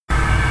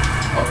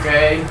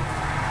Okay.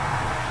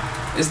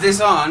 Is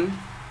this on?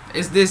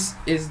 Is this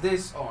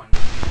on?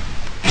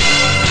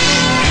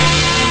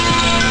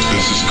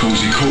 This is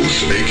Cozy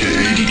Coast,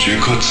 aka DJ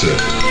Kotze,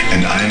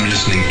 and I'm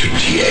listening to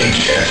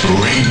THF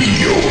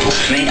Radio.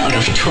 Straight out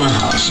of Tour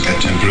House at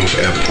Tempelhof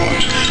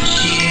Airport.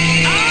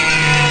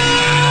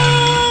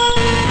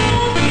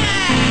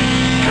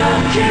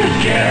 Come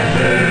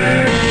together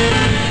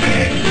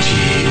At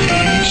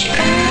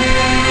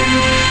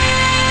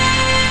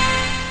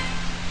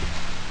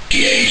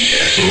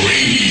THF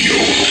Radio.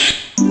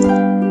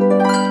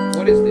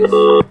 What is this?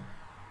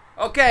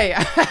 Okay.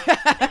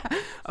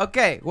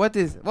 Okay, what?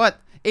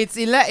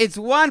 It's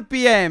 1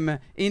 p.m.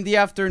 in the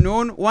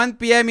afternoon, 1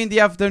 p.m. in the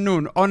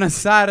afternoon on a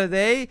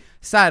Saturday,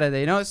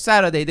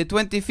 the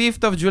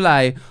 25th of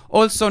July,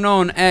 also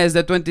known as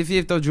the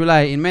 25th of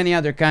July in many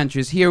other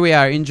countries. Here we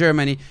are in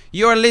Germany.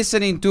 You're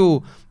listening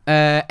to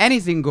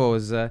Anything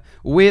Goes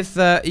with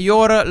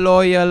your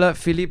loyal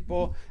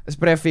Filippo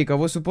Spreafico. I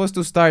was supposed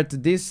to start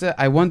this.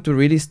 I want to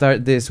really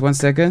start this. 1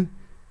 second.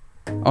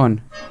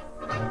 On.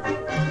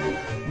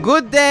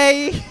 Good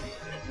day.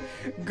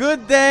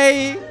 Good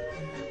day.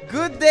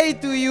 Good day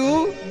to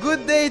you,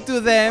 good day to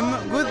them,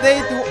 good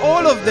day to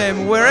all of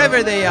them,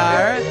 wherever they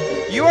are.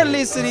 You are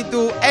listening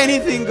to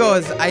Anything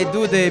Goes. I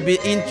do the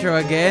intro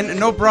again,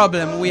 no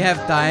problem, we have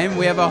time.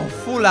 We have a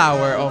full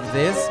hour of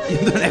this, you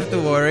don't have to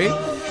worry.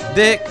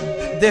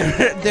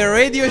 The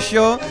radio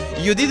show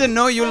you didn't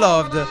know you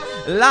loved,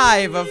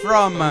 live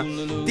from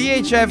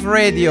THF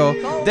Radio,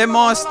 the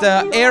most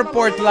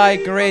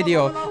airport-like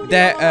radio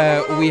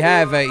that we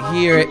have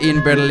here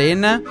in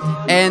Berlin,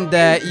 and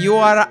you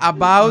are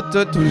about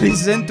to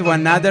listen to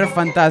another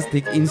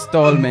fantastic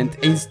installment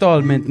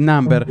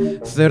number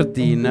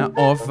 13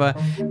 of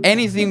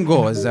Anything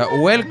Goes.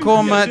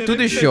 Welcome to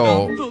the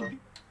show.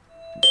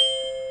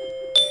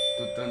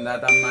 Tutto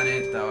andato a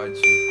manetta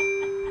oggi.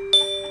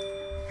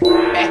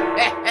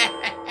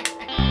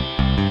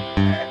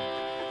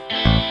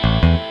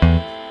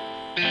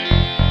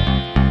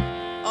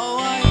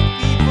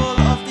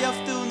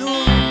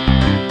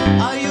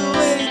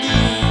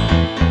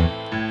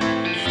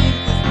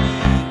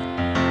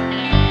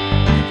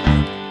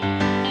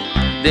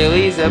 There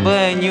is a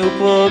brand new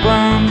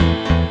program.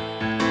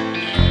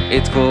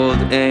 It's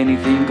called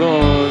Anything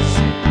Goes.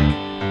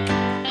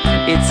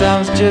 It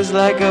sounds just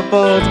like a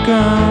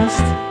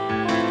podcast,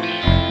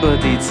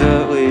 but it's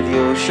a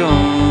radio show.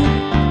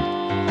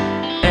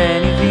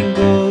 Anything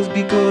goes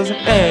because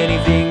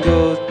anything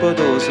goes, but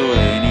also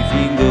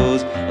anything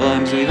goes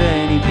rhymes with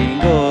anything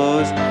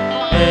goes.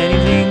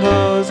 Anything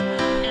goes,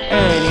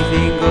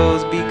 anything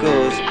goes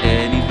because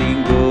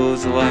anything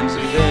goes rhymes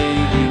with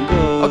anything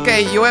goes.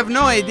 Okay, you have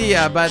no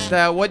idea, but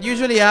what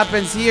usually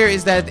happens here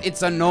is that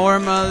it's a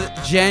normal,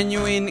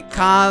 genuine,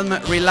 calm,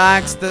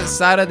 relaxed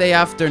Saturday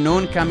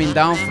afternoon coming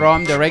down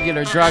from the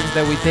regular drugs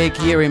that we take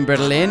here in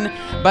Berlin.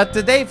 But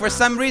today, for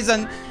some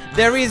reason,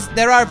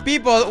 there are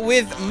people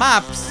with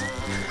maps,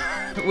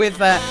 with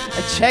a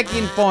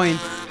check-in point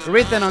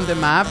written on the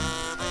map,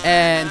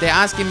 and they're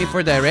asking me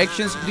for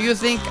directions. Do you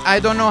think I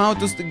don't know how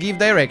to give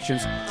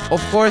directions?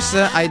 Of course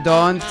I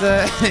don't.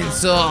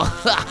 So,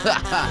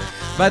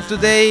 but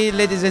today,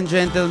 ladies and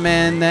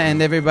gentlemen,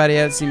 and everybody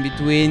else in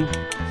between,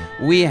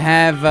 we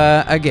have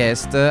a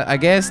guest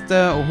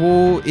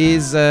who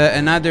is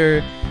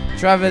another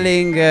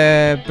traveling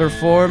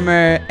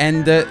performer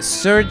and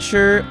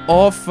searcher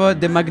of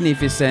the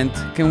magnificent.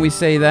 Can we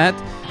say that?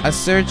 A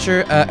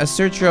searcher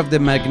of the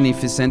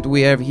magnificent.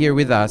 We have here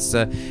with us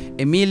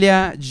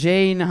Emilia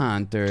Jane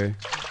Hunter.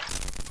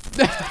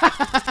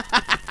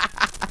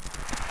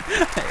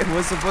 It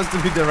was supposed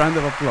to be the round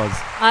of applause.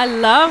 I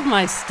love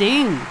my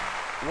sting.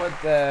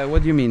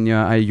 What do you mean?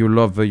 You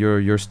love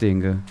your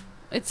sting?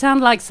 It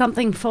sounded like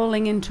something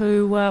falling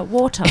into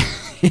water.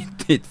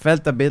 It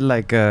felt a bit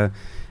like a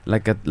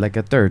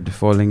turd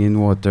falling in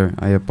water.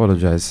 I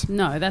apologize.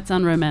 No, that's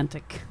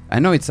unromantic. I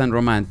know it's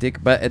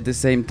unromantic, but at the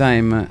same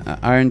time,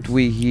 aren't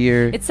we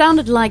here? It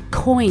sounded like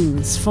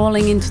coins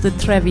falling into the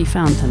Trevi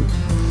fountain.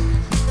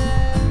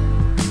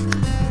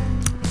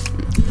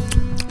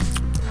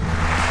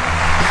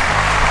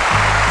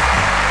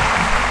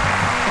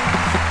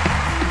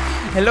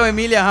 Hello,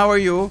 Emilia. How are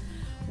you?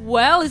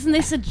 Well, isn't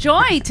this a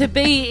joy to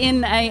be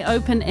in a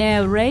open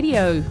air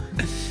radio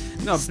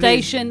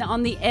station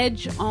on the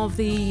edge of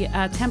the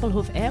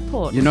Tempelhof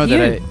Airport? You know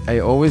that I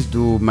always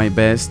do my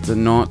best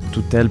not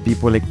to tell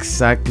people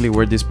exactly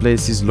where this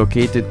place is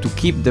located, to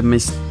keep the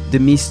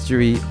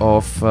mystery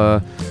of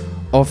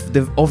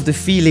the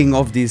feeling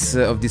of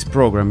this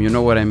program. You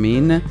know what I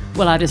mean?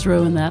 Well, I just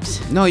ruined that.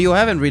 No, you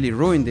haven't really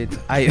ruined it.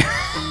 I'm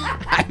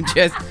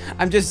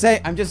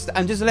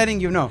just letting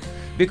you know.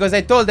 Because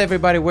I told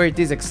everybody where it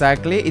is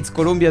exactly. It's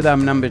Columbia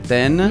Dam number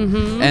 10,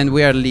 and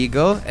we are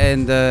legal.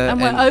 And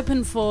we're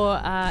open for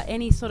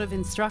any sort of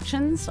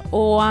instructions,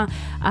 or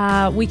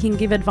we can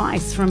give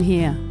advice from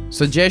here.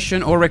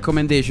 Suggestion or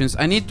recommendations.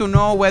 I need to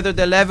know whether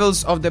the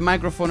levels of the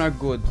microphone are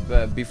good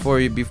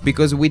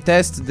because we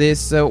test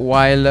this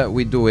while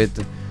we do it.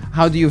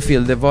 How do you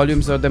feel? The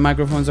volumes of the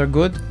microphones are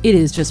good? It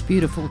is just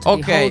beautiful to be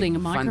Okay, holding a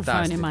microphone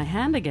fantastic. in my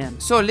hand again.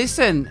 So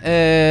listen,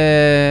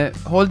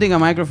 holding a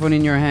microphone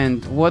in your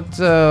hand, what's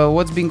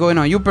been going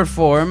on? You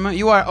perform,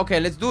 you are, okay,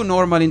 let's do a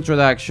normal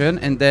introduction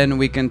and then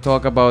we can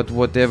talk about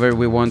whatever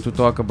we want to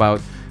talk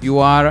about. You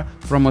are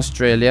from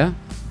Australia.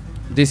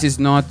 This is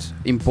not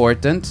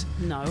important,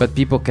 No. but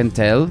people can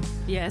tell.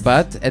 Yes.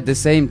 But at the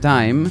same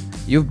time,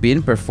 you've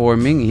been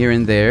performing here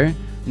and there,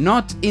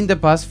 not in the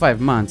past 5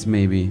 months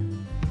maybe.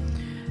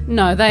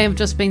 No, they have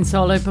just been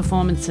solo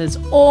performances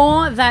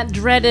or that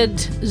dreaded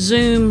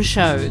Zoom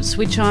shows,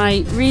 which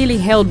I really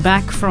held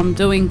back from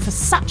doing for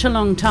such a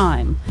long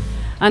time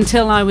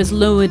until I was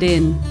lured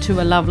in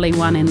to a lovely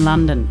one in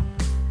London.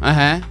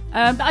 Uh-huh.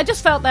 I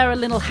just felt they were a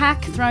little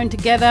hack thrown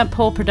together,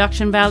 poor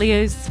production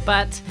values,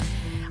 but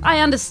I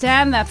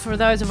understand that for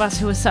those of us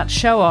who are such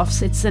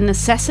show-offs, it's a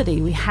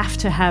necessity. We have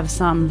to have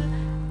some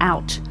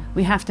out.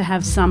 We have to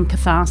have some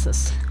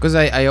catharsis. Because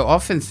I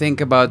often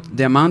think about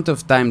the amount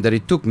of time that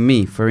it took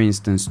me, for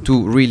instance,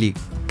 to really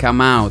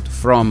come out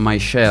from my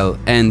shell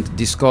and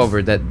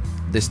discover that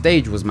the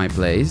stage was my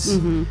place,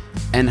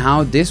 and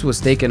how this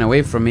was taken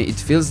away from me. It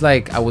feels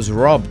like I was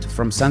robbed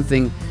from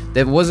something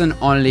that wasn't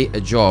only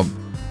a job.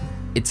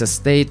 It's a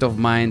state of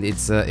mind.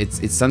 It's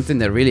something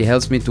that really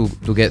helps me to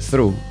get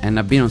through. And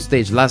I've been on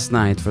stage last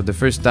night for the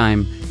first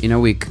time in a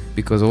week,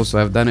 because also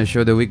I've done a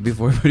show the week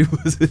before, but it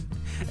wasn't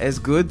as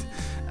good.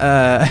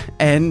 I've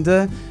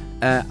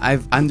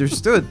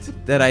understood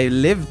that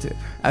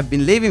I've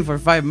been living for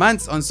 5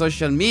 months on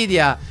social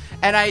media,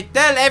 and I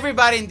tell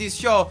everybody in this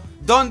show,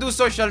 don't do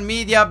social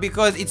media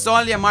because it's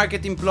only a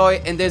marketing ploy,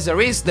 and there's a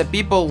risk that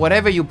people,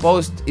 whatever you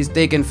post is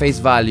taken face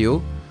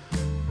value.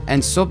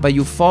 And so, but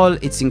you fall,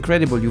 it's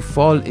incredible, you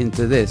fall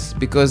into this,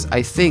 because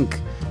I think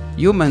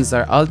humans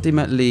are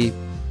ultimately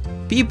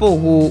people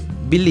who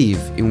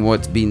believe in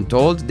what's being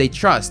told, they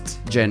trust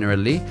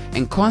generally,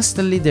 and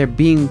constantly they're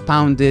being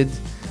pounded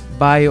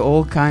by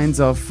all kinds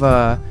of,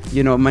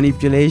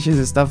 manipulations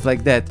and stuff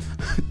like that.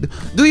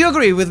 Do you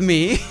agree with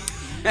me?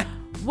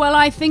 Well,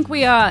 I think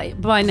we are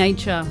by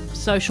nature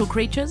social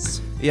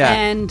creatures. Yeah.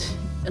 And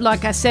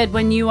like I said,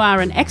 when you are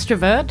an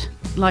extrovert,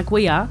 like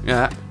we are,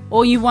 Yeah.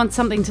 or you want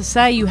something to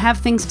say, you have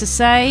things to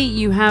say,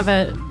 you have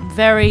a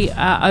very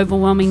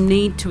overwhelming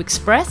need to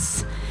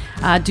express,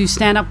 do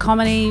stand-up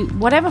comedy,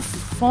 whatever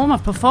form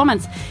of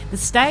performance. The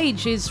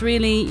stage is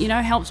really,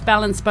 helps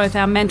balance both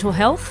our mental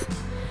health,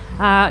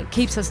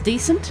 keeps us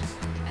decent,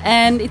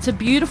 and it's a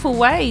beautiful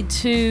way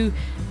to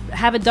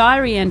have a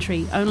diary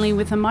entry only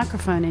with a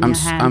microphone in your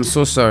hand. I'm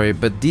so sorry,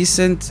 but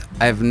decent,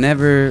 I've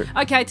never...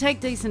 Okay, take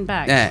decent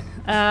back.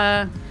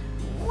 Yeah.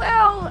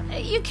 Well,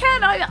 you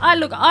can.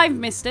 I've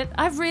missed it.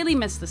 I've really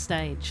missed the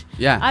stage.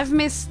 Yeah. I've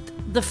missed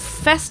the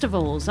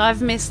festivals.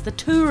 I've missed the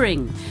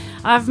touring.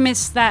 I've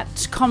missed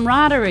that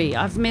camaraderie.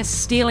 I've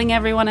missed stealing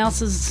everyone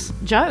else's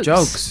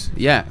jokes.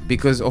 Yeah,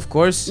 because of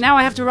course... Now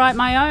I have to write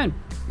my own.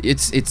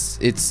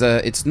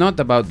 It's not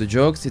about the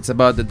jokes, it's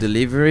about the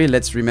delivery.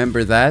 Let's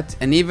remember that.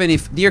 And even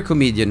if, dear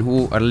comedian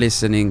who are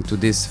listening to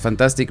this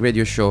fantastic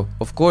radio show,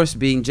 of course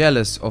being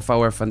jealous of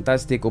our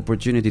fantastic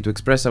opportunity to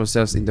express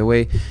ourselves in the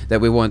way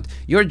that we want,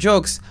 your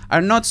jokes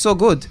are not so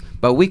good,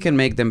 but we can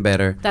make them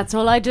better. That's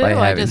all I do.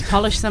 I just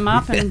polish them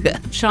up and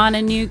shine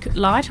a new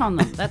light on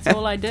them. That's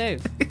all I do.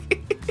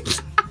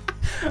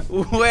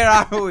 Where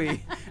are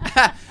we?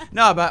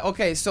 No, but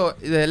okay, so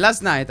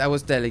last night I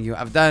was telling you,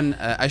 I've done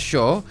a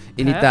show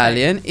in Perfect.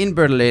 Italian in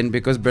Berlin,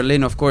 because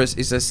Berlin, of course,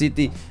 is a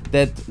city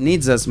that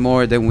needs us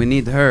more than we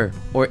need her,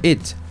 or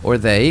it, or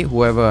they,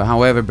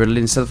 however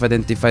Berlin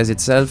self-identifies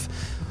itself.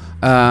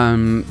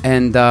 There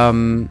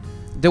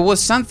was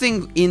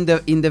something in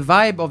the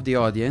vibe of the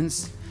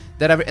audience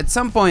that at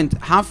some point,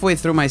 halfway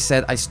through my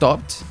set, I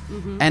stopped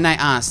and I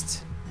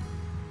asked,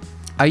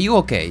 are you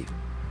okay?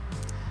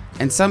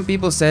 And some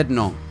people said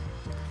no.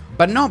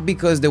 But not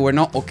because they were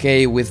not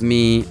okay with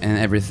me and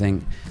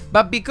everything,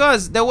 but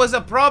because there was a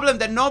problem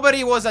that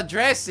nobody was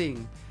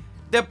addressing.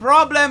 The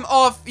problem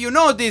of,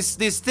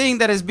 this thing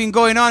that has been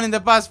going on in the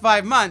past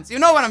 5 months. You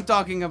know what I'm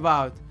talking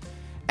about.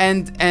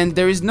 And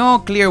there is no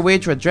clear way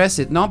to address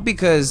it, not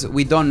because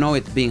we don't know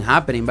it being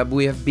happening, but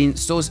we're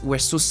so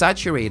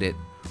saturated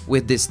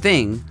with this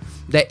thing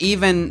that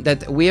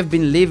we have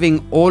been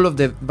living all of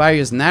the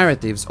various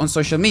narratives on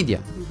social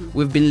media.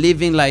 We've been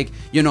living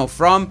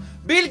from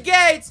Bill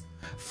Gates,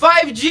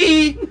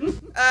 5G,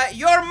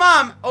 your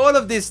mom, all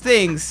of these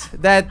things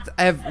that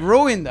have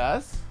ruined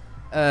us.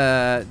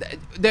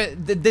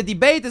 The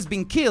debate has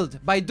been killed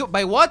by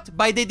what?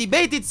 By the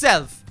debate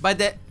itself, by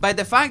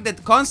the fact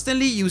that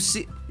constantly you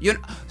see,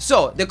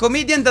 so the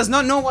comedian does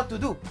not know what to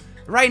do.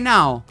 Right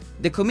now,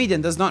 the comedian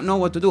does not know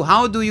what to do.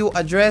 How do you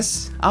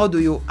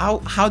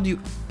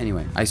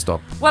anyway, I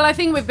stop. Well, I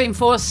think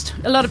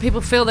a lot of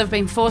people feel they've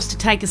been forced to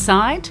take a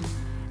side,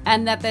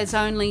 and that there's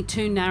only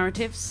two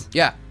narratives.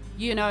 Yeah.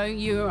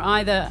 You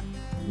either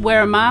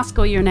wear a mask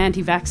or you're an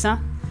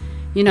anti-vaxxer.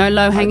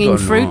 Low-hanging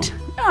fruit.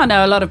 I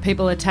know a lot of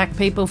people attack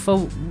people for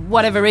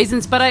whatever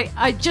reasons, but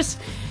I just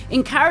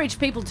encourage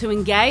people to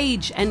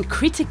engage and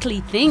critically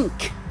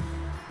think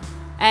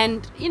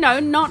and,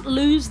 not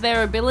lose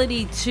their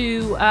ability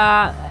to,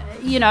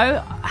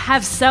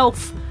 have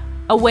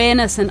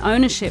self-awareness and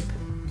ownership.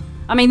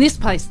 I mean,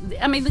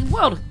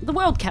 the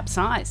world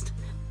capsized.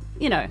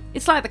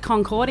 It's like the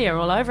Concordia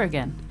all over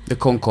again. The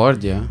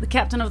Concordia. The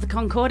captain of the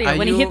Concordia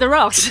when he hit the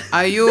rocks.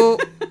 Are you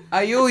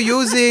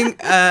using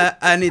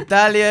an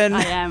Italian?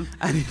 I am.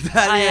 An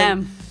Italian. I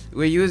am.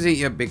 We're using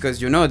it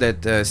because you know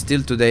that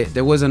still today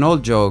there was an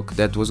old joke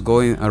that was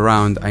going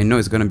around. I know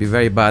it's going to be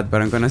very bad,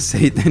 but I'm going to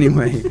say it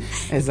anyway.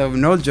 As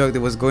an old joke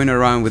that was going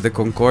around with the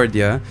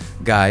Concordia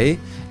guy,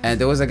 and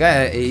there was a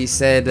guy. He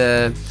said,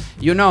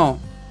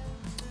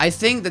 I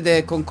think that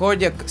the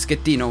Concordia,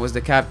 Schettino was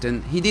the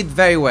captain. He did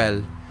very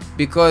well.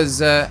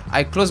 Because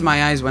I close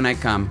my eyes when I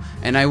come,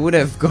 and I would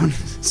have gone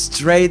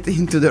straight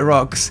into the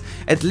rocks.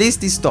 At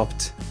least he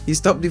stopped. He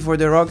stopped before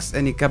the rocks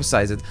and he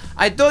capsized.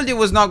 I told you it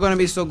was not going to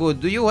be so good.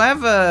 Do you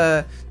have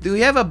a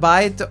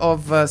bite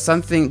of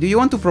something? Do you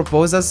want to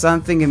propose us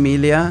something,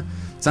 Emilia?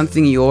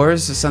 Something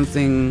yours?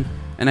 Something?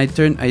 And I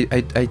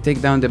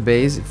take down the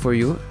bass for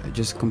you.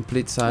 Just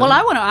complete silence. Well,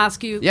 I want to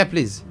ask you. Yeah,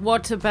 please.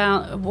 What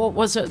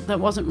was it that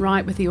wasn't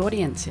right with the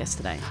audience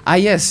yesterday?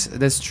 Yes,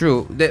 that's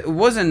true. There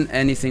wasn't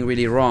anything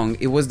really wrong.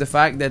 It was the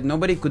fact that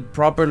nobody could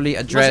properly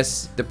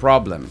address the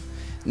problem.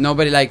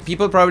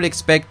 People probably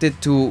expected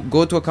to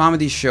go to a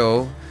comedy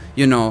show,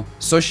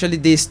 socially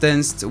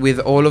distanced with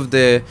all of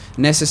the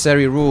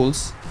necessary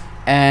rules,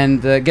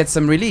 and get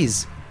some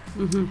release.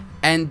 Mm-hmm.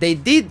 And they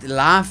did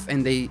laugh,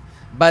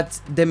 but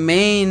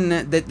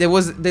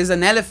there's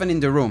an elephant in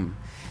the room.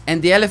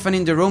 And the elephant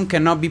in the room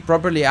cannot be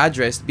properly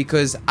addressed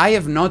because I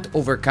have not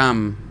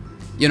overcome,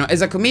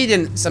 as a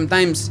comedian,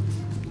 sometimes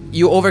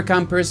you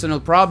overcome personal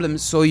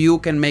problems so you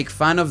can make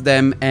fun of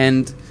them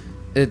and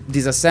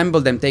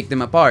disassemble them, take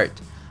them apart.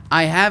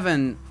 I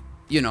haven't,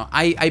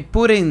 I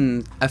put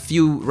in a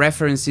few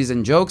references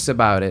and jokes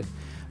about it,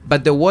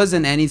 but there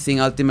wasn't anything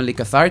ultimately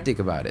cathartic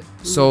about it.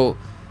 Mm. So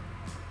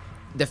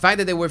the fact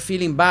that they were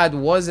feeling bad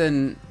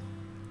wasn't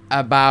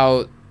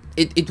about,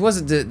 it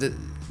was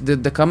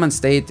the common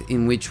state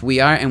in which we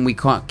are and we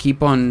can't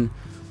keep on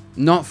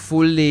not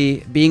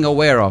fully being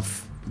aware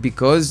of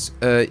because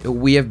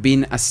we have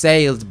been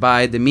assailed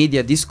by the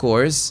media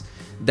discourse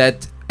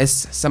that has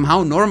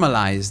somehow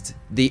normalized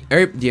the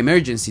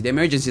emergency. The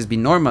emergency has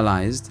been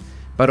normalized,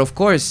 but of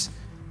course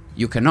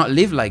you cannot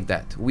live like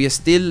that. We are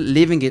still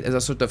living it as a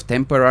sort of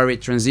temporary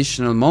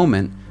transitional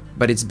moment,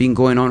 but it's been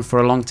going on for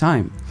a long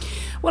time.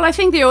 Well, I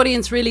think the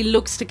audience really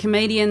looks to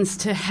comedians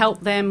to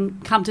help them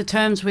come to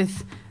terms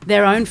with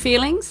their own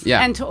feelings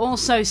and to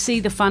also see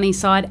the funny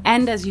side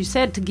and, as you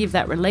said, to give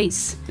that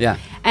release. Yeah.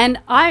 And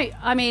I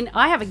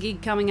have a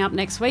gig coming up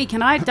next week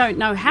and I don't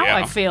know how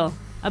I feel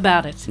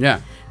about it.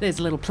 Yeah. There's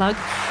a little plug.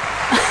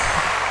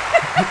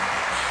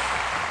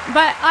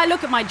 But I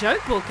look at my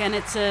joke book and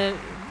it's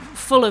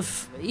full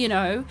of,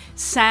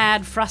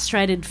 sad,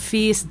 frustrated,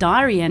 fierce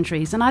diary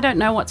entries and I don't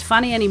know what's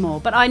funny anymore.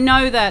 But I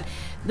know that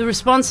the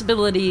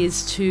responsibility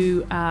is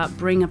to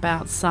bring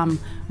about some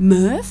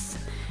mirth.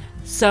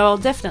 So I'll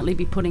definitely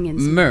be putting in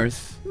some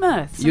mirth.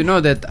 You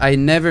know that I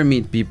never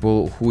meet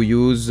people who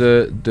use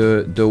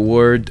the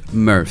word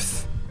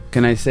mirth.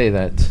 Can I say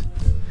that?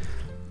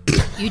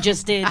 You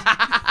just did.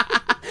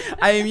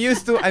 I'm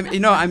used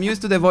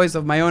to the voice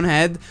of my own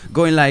head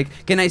going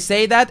like, can I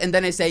say that? And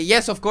then I say,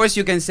 yes, of course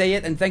you can say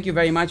it. And thank you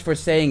very much for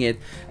saying it.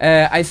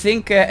 I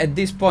think at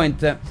this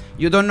point,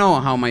 you don't know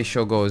how my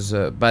show goes,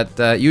 but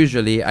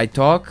usually I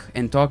talk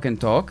and talk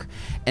and talk.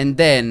 And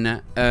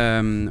then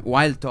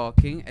while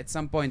talking, at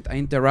some point I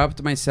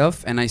interrupt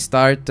myself and I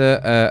start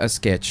a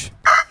sketch.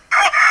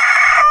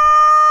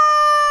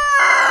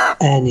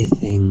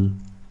 Anything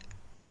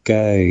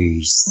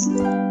goes.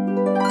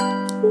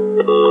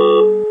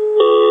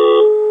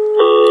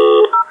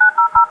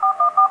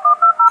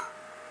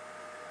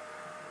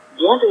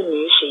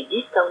 Bienvenue chez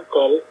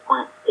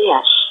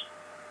discountel.ch.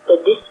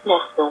 Cette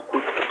destination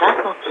coûte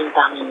 20 centimes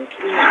par minute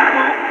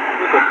uniquement.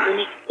 Vous êtes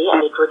connecté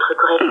avec votre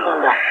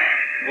correspondant.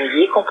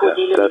 Veuillez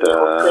composer le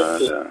numéro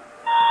souhaité.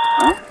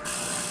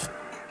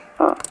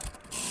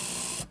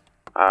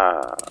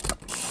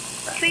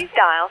 Please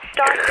dial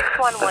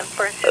 *611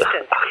 for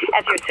assistance,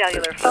 as your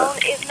cellular phone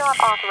is not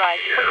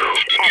authorized for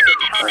use at this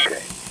time.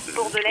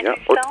 Pour de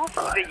l'assistance,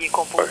 veuillez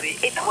composer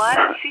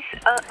étoile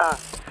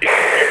 611.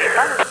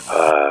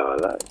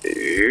 Voilà.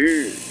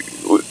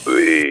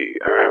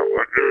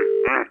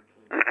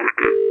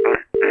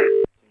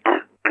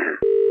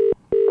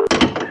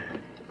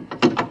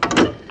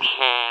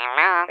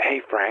 Hello. Hey,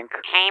 Frank.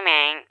 Hey,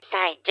 man.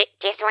 Sorry,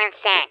 just one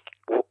sec.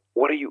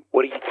 What are you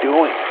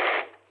doing?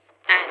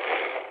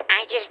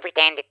 I just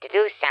pretended to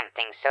do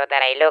something so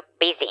that I look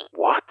busy.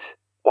 What?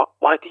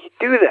 Why do you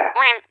do that?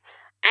 Well,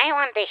 I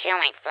want to show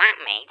my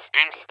flatmates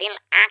I'm still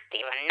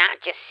active and not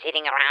just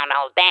sitting around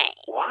all day.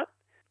 What?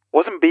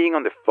 Wasn't being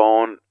on the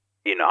phone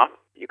enough?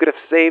 You could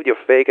have saved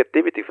your fake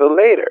activity for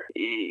later.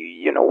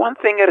 One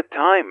thing at a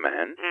time,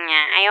 man.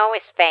 I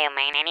always fail,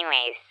 man.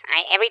 Anyways,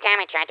 every time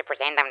I try to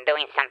pretend I'm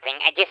doing something,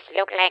 I just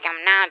look like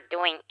I'm not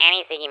doing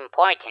anything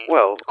important.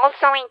 Well,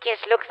 Also, it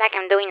just looks like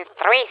I'm doing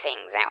 3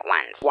 things at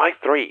once. why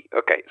 3?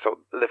 Okay,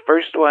 so the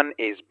first one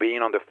is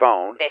being on the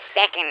phone. The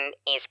second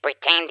is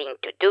pretending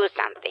to do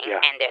something,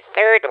 Yeah. and the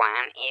third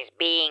one is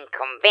being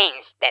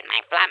convinced that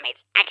my flatmates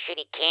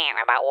actually care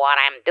about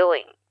what I'm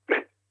doing.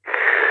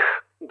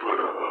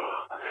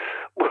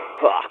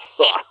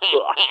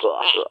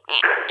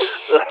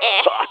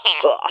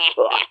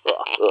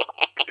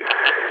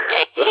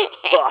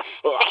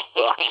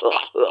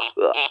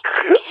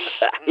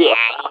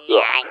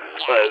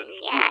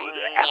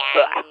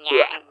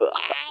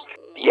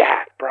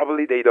 Yeah,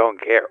 probably they don't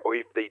care, or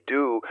if they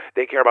do,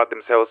 they care about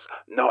themselves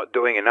not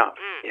doing enough.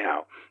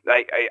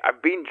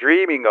 I've been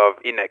dreaming of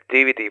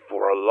inactivity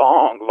for a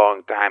long,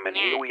 long time, and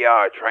here we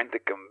are trying to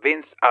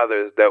convince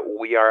others that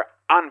we are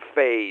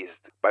unfazed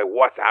by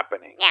what's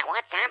happening. Yeah,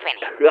 what's happening?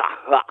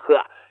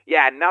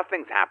 Yeah,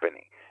 nothing's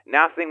happening.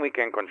 Nothing we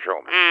can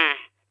control.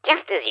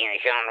 Just as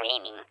usual,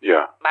 really.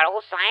 Yeah. But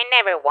also, I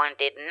never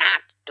wanted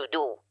not to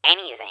do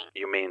anything.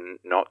 You mean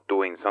not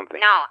doing something?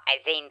 No, I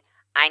think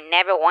I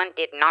never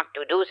wanted not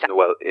to do something.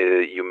 Well,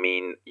 you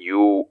mean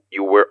you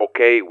were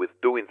okay with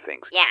doing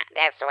things? Yeah,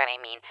 that's what I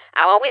mean.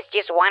 I always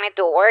just wanted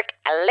to work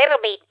a little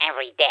bit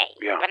every day.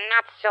 Yeah. But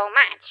not so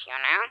much, you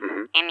know?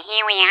 Mhm. And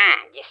here we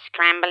are, just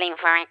scrambling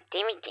for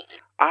activity.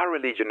 Our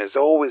religion has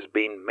always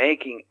been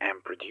making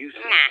and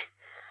producing. Nah,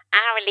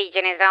 our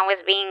religion has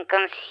always been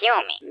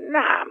consuming.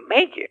 Nah,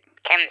 make it.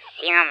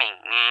 Consuming,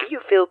 man. Do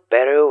you feel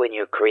better when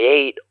you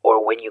create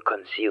or when you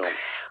consume?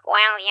 Well,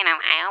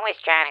 I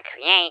always try to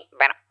create,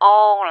 but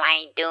all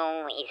I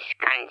do is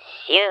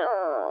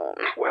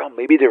consume. Well,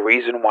 maybe the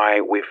reason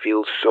why we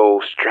feel so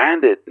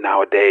stranded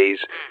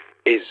nowadays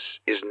is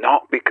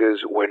not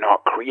because we're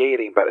not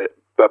creating,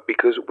 but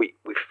because we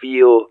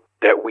feel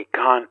that we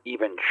can't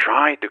even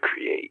try to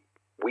create.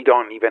 We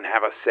don't even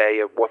have a say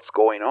of what's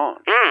going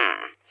on.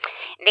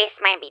 This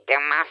might be the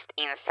most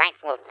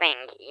insightful thing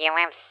you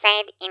have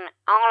said in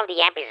all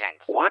the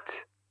episodes. What?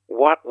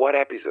 What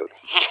episode?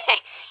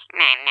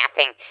 Nah,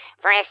 nothing.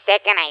 For a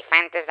second I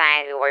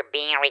fantasized we were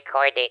being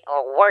recorded,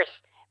 or worse,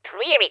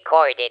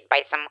 pre-recorded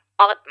by some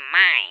odd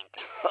mind.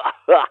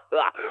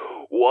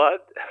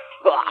 What?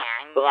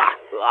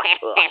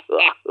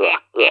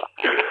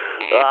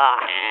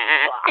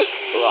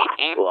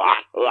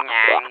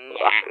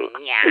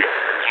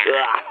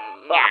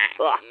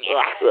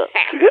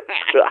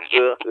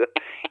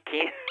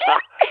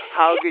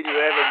 How could you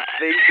even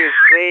think of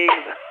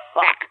things?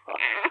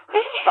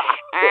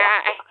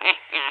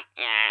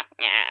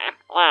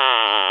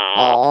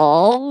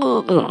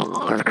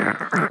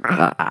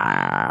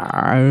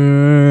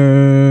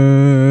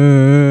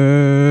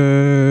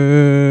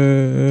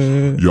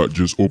 Yeah,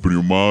 just open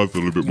your mouth a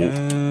little bit more.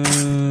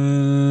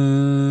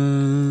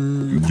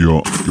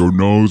 Yeah, your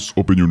nose,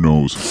 open your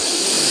nose.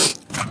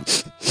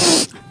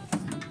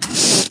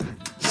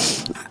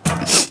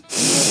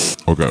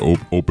 Okay,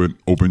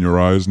 open your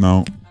eyes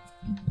now.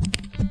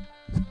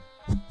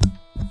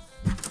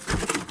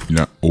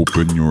 Yeah,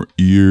 open your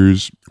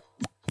ears.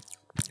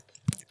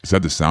 Is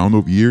that the sound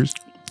of ears?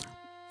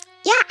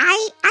 Yeah,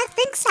 I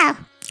think so.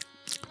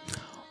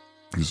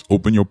 Just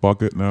open your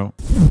pocket now.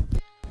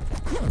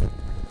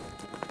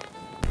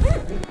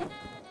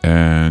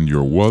 And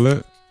your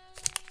wallet.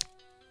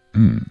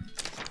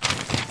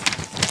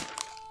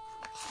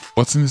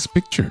 What's in this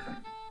picture?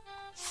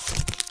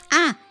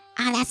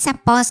 That's a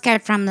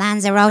postcard from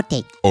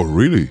Lanzarote. Oh,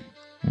 really?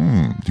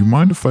 Do you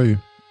mind if I...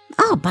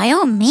 Oh, by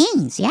all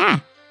means, yeah.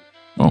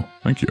 Oh,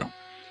 thank you.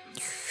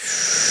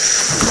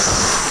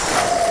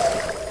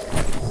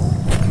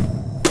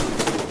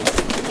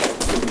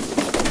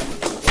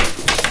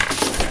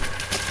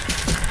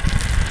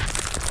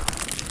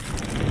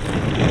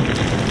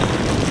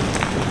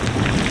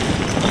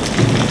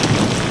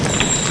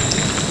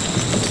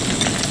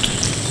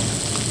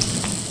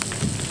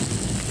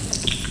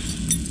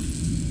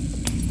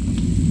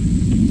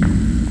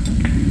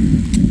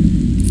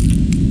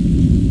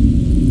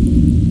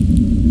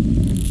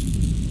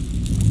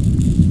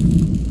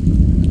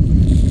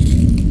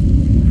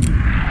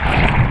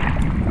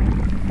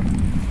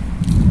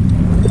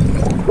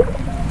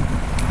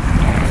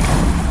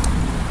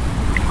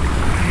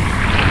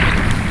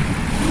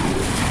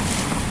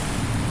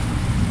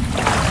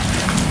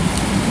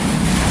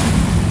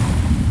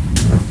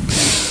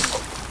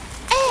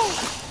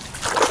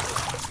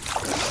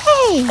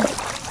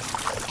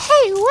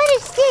 Hey, what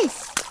is this?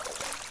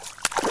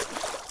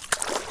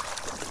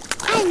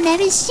 I've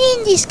never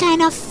seen this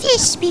kind of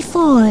fish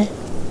before.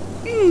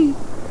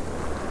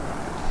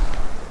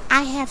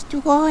 I have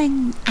to go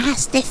and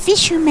ask the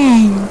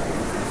fisherman.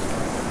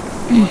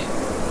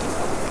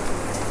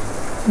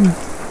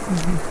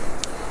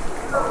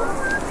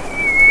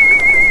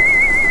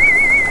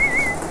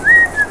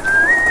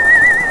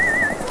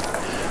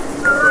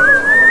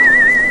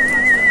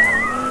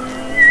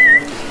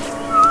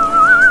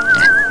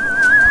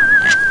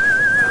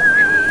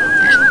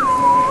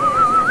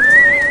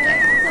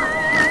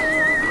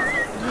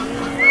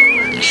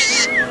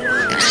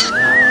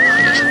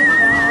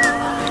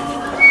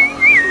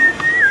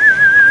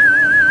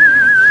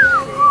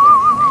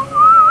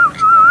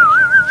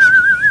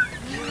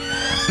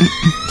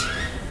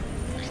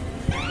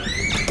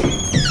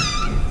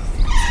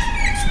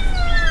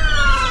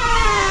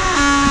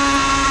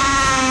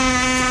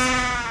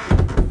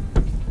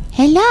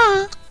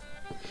 Hello?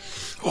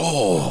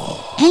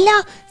 Oh,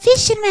 Hello,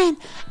 fisherman.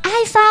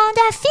 I found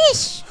a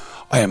fish.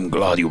 I am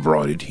glad you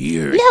brought it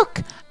here.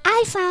 Look,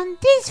 I found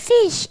this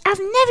fish. I've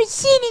never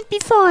seen it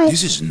before.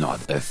 This is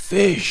not a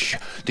fish.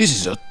 This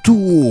is a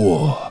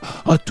tool.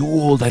 A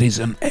tool that is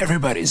in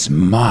everybody's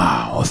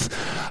mouth.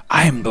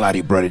 I am glad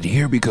you brought it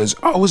here because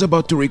I was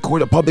about to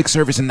record a public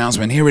service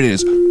announcement. Here it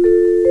is.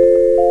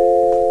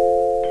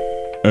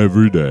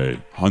 Every day,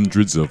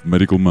 hundreds of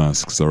medical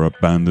masks are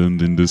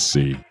abandoned in the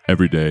sea.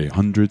 Every day,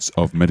 hundreds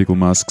of medical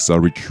masks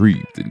are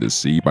retrieved in the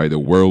sea by the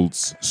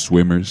world's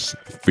swimmers,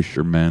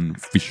 fishermen,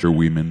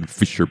 fisherwomen,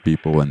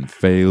 fisherpeople, and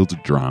failed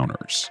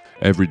drowners.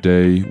 Every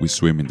day, we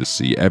swim in the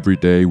sea. Every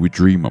day, we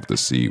dream of the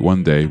sea.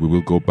 One day, we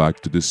will go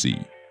back to the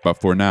sea. But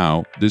for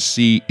now, the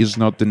sea is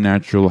not the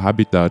natural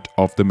habitat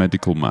of the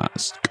medical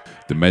mask.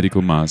 The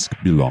medical mask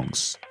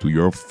belongs to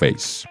your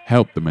face.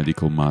 Help the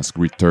medical mask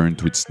return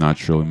to its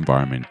natural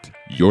environment.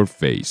 Your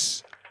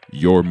face,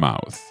 your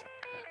mouth.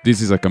 This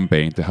is a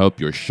campaign to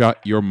help you shut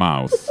your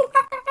mouth.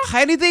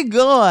 Anything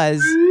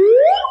goes.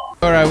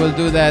 Or I will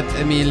do that,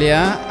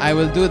 Emilia. I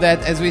will do that.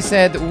 As we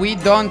said, we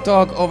don't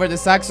talk over the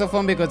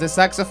saxophone because the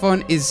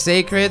saxophone is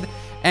sacred.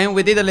 And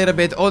we did a little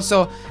bit.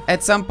 Also,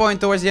 at some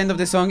point towards the end of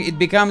the song, it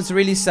becomes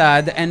really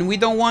sad. And we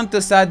don't want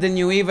to sadden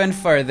you even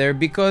further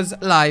because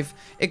life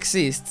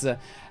exists.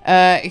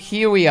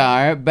 Here we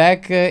are,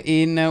 back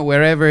in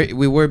wherever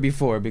we were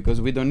before, because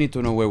we don't need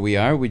to know where we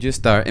are. We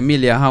just are.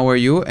 Emilia, how are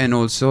you? And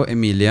also,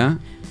 Emilia.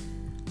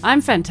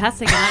 I'm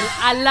fantastic. And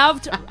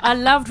I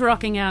loved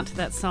rocking out to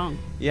that song.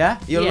 Yeah?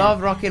 You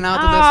love rocking out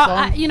to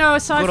that song?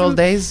 Aside Good from old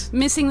days?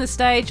 missing the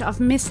stage,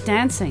 I've missed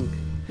dancing.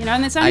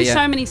 And there's only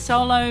so many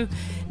solo,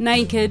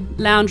 naked,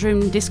 lounge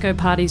room disco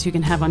parties you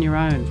can have on your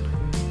own.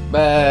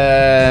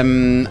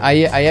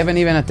 I haven't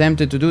even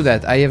attempted to do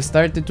that. I have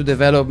started to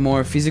develop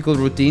more physical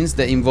routines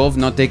that involve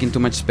not taking too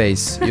much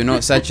space,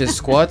 such as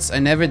squats. I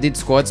never did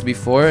squats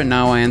before.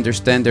 Now I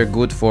understand they're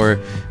good for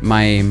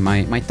my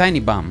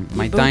tiny bum,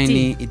 my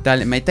tiny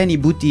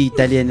booty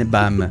Italian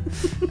bum.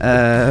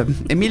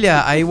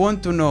 Emilia, I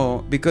want to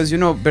know, because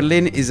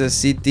Berlin is a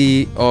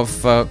city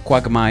of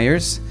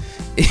quagmires.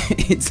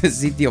 It's a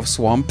city of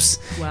swamps.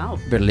 Wow.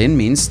 Berlin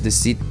means the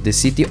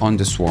city on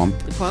the swamp.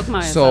 The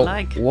quagmires, so I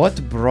like.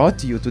 What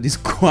brought you to this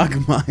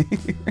quagmire?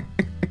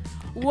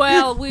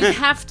 Well, we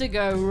have to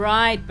go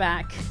right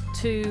back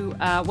to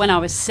when I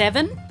was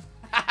 7.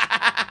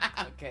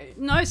 Okay.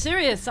 No,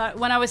 serious.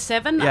 When I was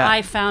 7, Yeah.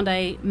 I found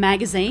a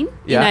magazine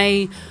Yeah. in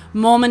a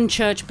Mormon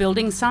church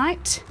building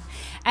site.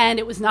 And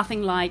it was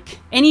nothing like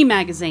any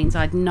magazines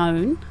I'd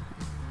known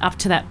up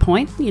to that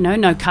point.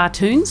 No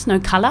cartoons, no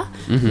colour,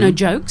 no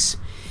jokes.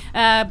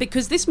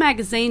 Because this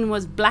magazine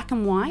was black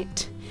and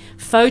white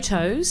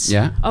photos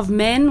of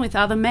men with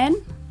other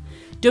men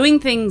doing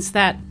things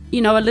that,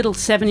 a little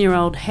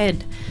 7-year-old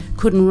head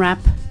couldn't wrap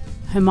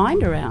her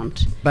mind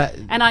around.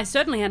 And I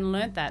certainly hadn't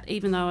learnt that,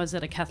 even though I was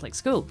at a Catholic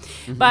school.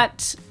 Mm-hmm.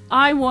 But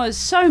I was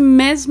so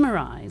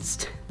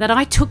mesmerised that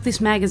I took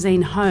this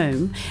magazine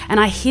home and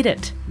I hid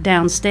it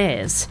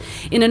downstairs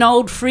in an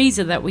old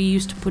freezer that we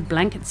used to put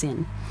blankets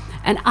in.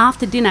 And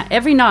after dinner,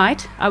 every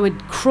night, I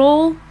would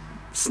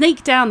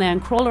sneak down there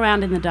and crawl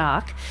around in the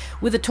dark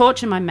with a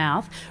torch in my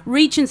mouth,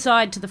 reach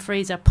inside to the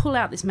freezer, pull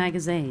out this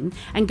magazine,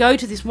 and go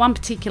to this one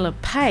particular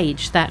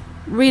page that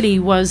really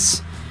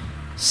was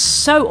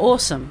so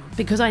awesome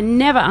because I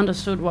never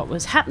understood what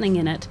was happening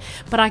in it,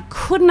 but I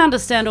couldn't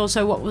understand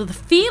also what were the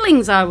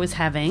feelings I was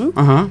having.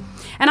 Uh-huh.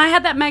 And I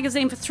had that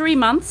magazine for 3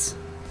 months,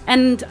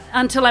 and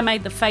until I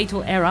made the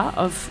fatal error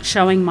of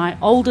showing my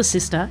older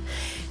sister.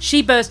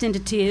 She burst into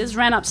tears,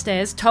 ran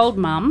upstairs, told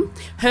Mum,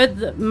 heard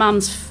the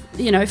Mum's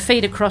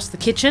feet across the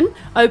kitchen,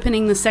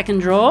 opening the second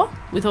drawer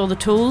with all the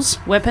tools,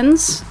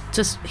 weapons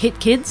to hit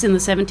kids in the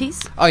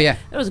 70s. Oh, yeah.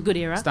 It was a good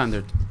era.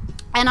 Standard.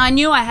 And I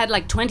knew I had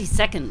like 20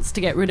 seconds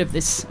to get rid of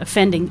this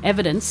offending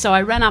evidence, so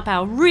I ran up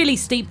our really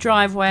steep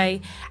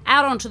driveway,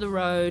 out onto the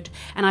road,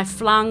 and I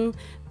flung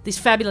this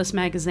fabulous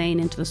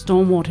magazine into the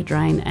stormwater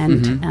drain,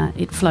 and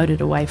it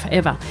floated away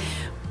forever.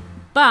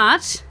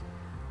 But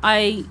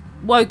I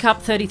woke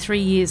up 33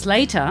 years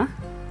later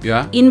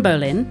in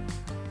Berlin,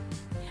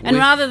 and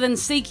rather than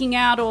seeking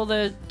out all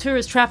the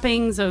tourist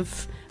trappings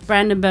of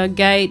Brandenburg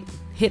Gate,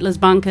 Hitler's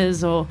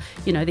bunkers, or,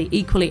 the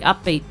equally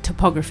upbeat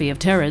topography of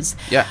terrors,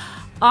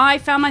 I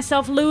found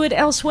myself lured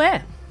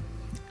elsewhere.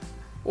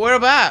 Where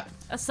about?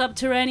 A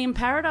subterranean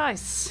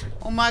paradise.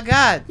 Oh my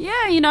God.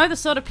 Yeah, the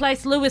sort of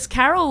place Lewis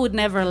Carroll would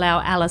never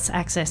allow Alice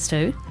access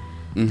to.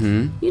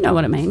 Mm-hmm. You know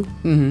what I mean.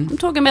 Mm-hmm. I'm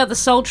talking about the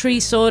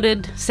sultry,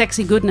 sordid,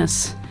 sexy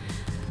goodness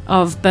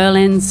of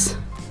Berlin's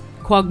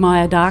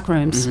quagmire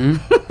darkrooms.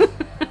 Mm-hmm.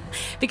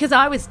 Because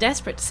I was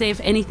desperate to see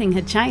if anything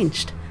had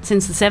changed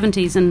since the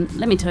 70s, and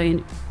let me tell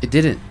you... It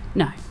didn't.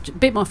 No, a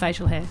bit more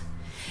facial hair.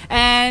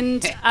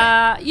 And,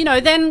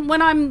 then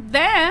when I'm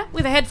there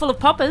with a head full of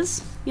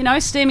poppers,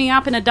 steaming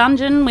up in a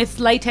dungeon with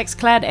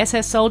latex-clad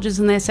SS soldiers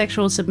and their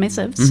sexual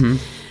submissives,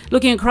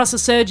 looking across a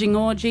surging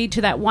orgy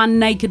to that one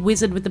naked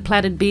wizard with the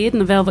plaited beard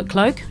and the velvet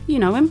cloak, you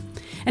know him,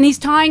 and he's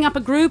tying up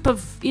a group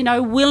of,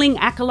 willing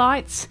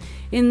acolytes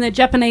in the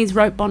Japanese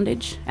rope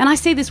bondage, and I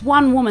see this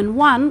one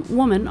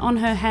woman on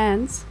her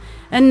hands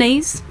and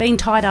knees being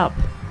tied up.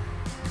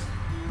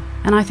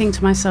 And I think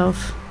to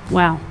myself,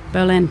 wow,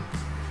 Berlin,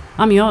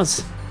 I'm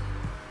yours.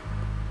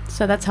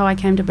 So that's how I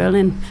came to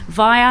Berlin,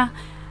 via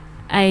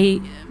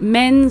a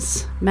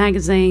men's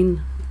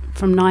magazine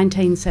from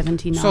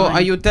 1979. So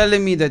are you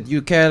telling me that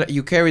you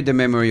carry the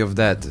memory of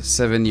that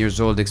 7 years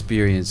old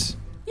experience?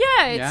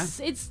 Yeah,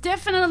 it's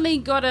definitely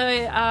got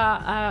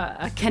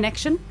a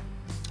connection.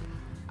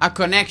 A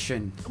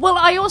connection. Well,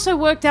 I also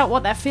worked out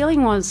what that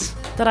feeling was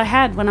that I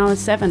had when I was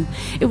 7.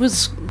 It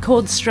was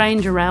called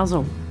strange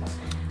arousal.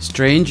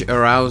 Strange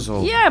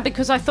arousal. Yeah,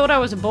 because I thought I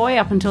was a boy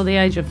up until the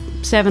age of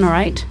 7 or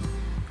 8.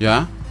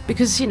 Yeah?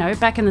 Because,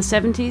 back in the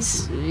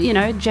 70s,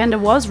 gender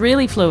was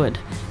really fluid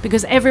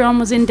because everyone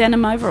was in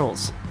denim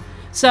overalls.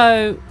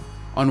 So...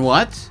 On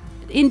what?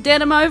 In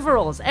denim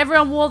overalls.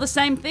 Everyone wore the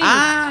same thing.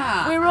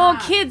 We were all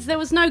kids. There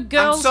was no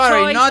girls'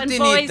 toys not and in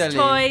boys' Italy.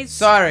 toys.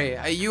 Sorry,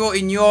 you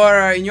in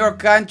your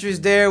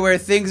countries there where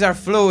things are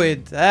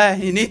fluid.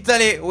 In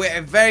Italy,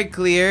 we're very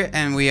clear,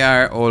 and we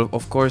are all,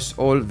 of course,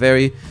 all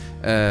very.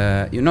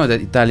 That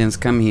Italians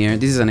come here.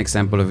 This is an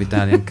example of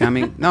Italian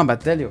coming. No,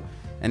 but tell you,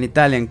 an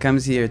Italian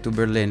comes here to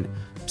Berlin.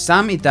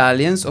 Some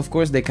Italians, of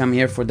course, they come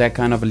here for that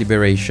kind of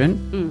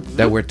liberation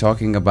that we're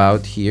talking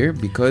about here,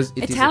 because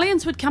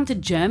Italians would come to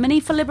Germany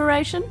for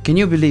liberation. Can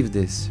you believe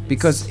this?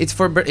 Because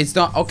it's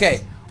not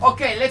okay.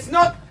 Okay, let's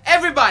not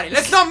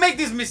make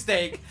this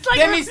mistake.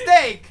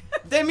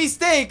 The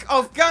mistake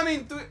of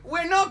coming to.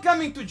 We're not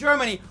coming to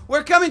Germany.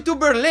 We're coming to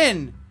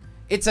Berlin.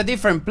 It's a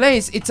different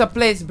place. It's a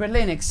place.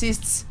 Berlin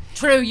exists.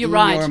 True, you're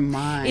right. Your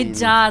mind. It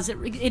does.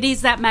 It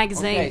is that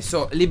magazine. Okay,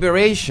 so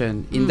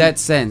liberation in that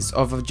sense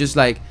of just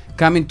like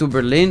coming to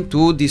Berlin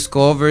to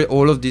discover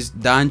all of these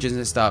dungeons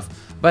and stuff.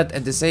 But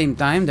at the same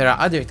time, there are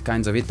other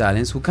kinds of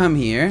Italians who come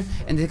here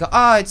and they go,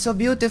 oh, it's so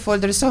beautiful.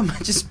 There's so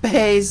much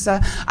space.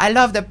 I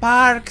love the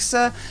parks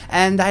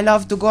and I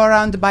love to go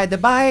around by the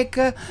bike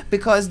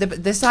because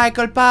the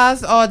cycle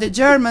path. Oh, the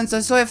Germans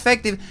are so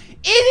effective.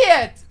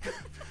 Idiot!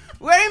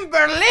 We're in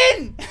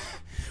Berlin!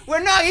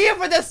 We're not here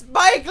for the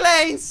bike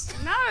lanes.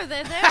 No,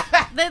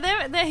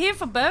 they're here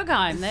for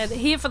Bergheim. They're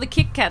here for the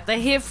Kit Kat. They're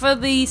here for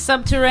the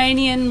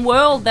subterranean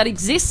world that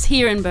exists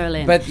here in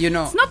Berlin. But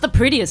it's not the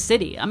prettiest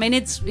city. I mean,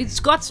 it's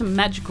got some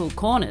magical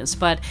corners,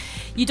 but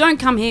you don't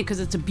come here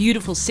because it's a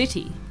beautiful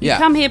city. You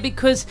come here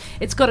because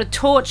it's got a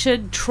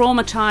tortured,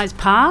 traumatized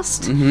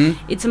past.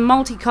 Mm-hmm. It's a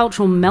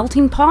multicultural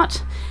melting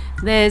pot.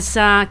 There's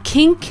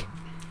kink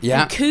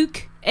and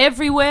kook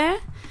everywhere.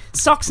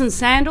 Socks and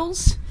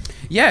sandals.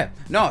 Yeah,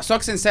 no,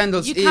 socks and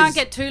sandals. You can't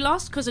get too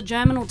lost because a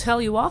German will tell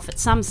you off at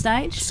some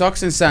stage.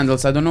 Socks and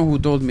sandals. I don't know who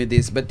told me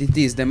this, but it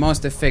is the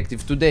most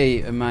effective today.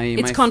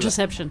 It's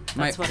contraception.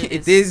 That's what it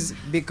is. It is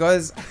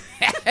because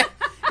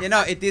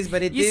it is,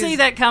 but you see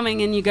that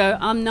coming and you go,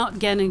 I'm not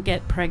gonna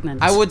get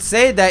pregnant. I would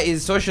say that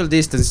is social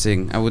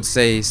distancing. I would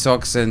say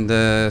socks and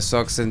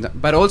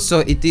but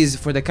also it is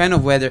for the kind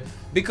of weather.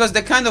 Because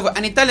the kind of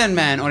an Italian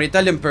man or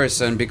Italian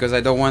person, because I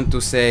don't want to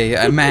say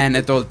a man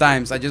at all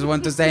times, I just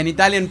want to say an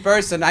Italian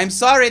person. I'm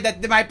sorry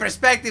that my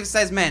perspective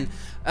says man.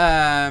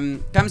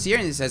 Comes here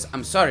and he says,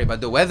 I'm sorry, but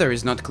the weather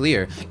is not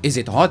clear. Is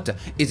it hot?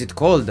 Is it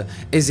cold?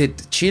 Is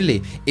it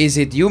chilly? Is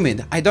it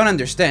humid? I don't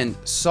understand.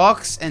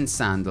 Socks and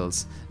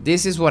sandals.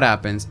 This is what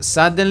happens.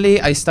 Suddenly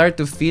I start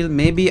to feel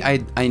maybe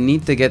I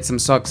need to get some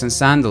socks and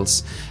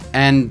sandals.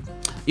 And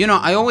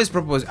I always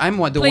propose,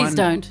 Please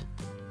don't.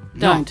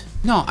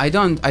 No, I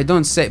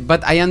don't say,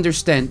 but I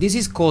understand. This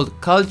is called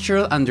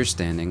cultural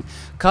understanding,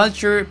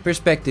 culture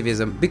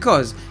perspectivism,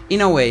 because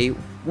in a way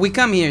we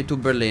come here to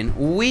Berlin,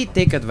 we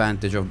take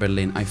advantage of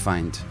Berlin, I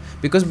find,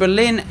 because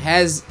Berlin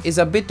is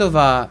a bit of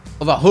a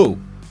hoe.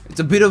 It's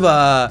a bit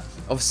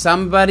of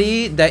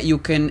somebody that you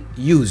can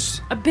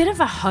use. A bit of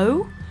a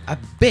hoe? A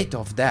bit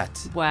of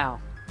that. Wow.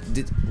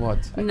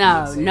 What?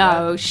 No.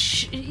 No,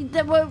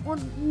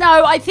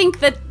 I think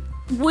that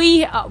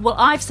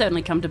I've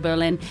certainly come to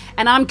Berlin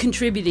and I'm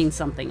contributing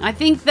something. I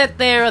think that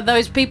there are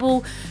those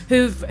people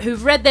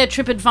who've read their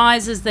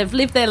TripAdvisors, they've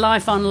lived their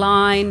life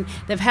online,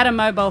 they've had a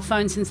mobile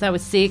phone since they were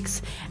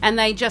 6, and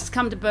they just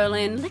come to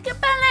Berlin, look at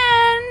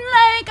Berlin,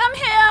 like, I'm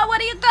here, what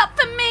do you got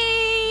for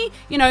me?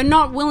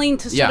 Not willing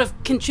to sort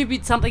of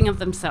contribute something of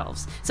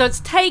themselves. So it's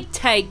take.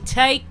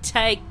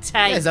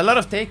 There's a lot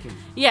of taking.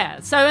 Yeah,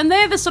 and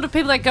they're the sort of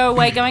people that go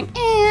away going,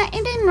 I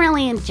didn't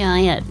really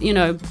enjoy it,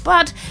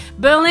 But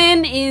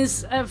Berlin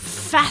is a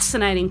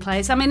fascinating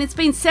place. I mean, it's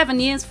been 7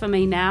 years for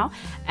me now,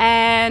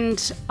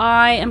 and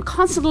I am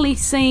constantly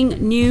seeing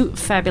new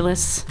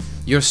fabulous.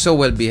 You're so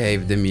well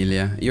behaved,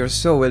 Emilia. You're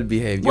so well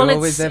behaved. Well,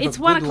 it's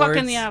 1 o'clock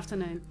in the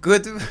afternoon.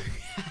 Good.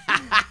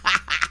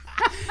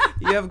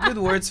 You have good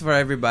words for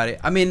everybody.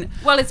 I mean...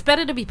 Well, it's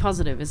better to be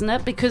positive, isn't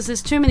it? Because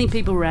there's too many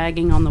people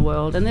ragging on the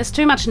world and there's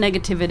too much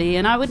negativity,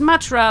 and I would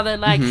much rather,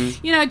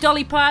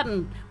 Dolly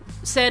Parton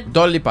said...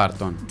 Dolly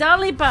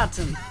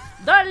Parton.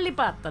 Dolly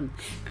Parton.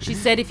 She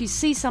said, if you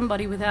see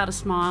somebody without a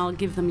smile,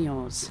 give them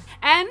yours.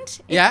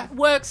 And it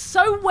works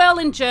so well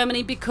in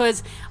Germany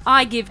because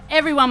I give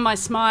everyone my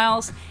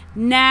smiles.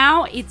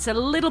 Now it's a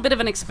little bit of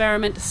an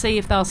experiment to see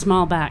if they'll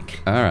smile back.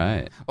 All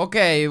right.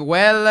 Okay,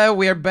 well,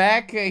 we're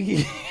back.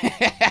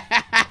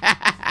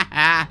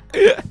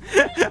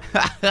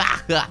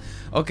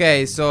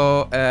 Okay,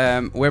 so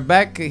we're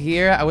back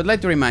here. I would like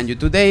to remind you,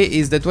 today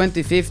is the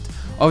 25th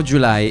of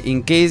July.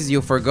 In case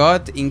you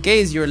forgot, in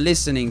case you're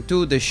listening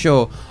to the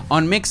show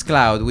on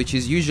Mixcloud, which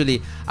is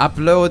usually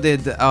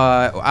uploaded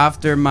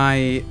after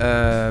my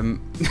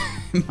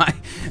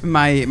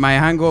my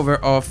hangover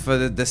of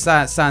the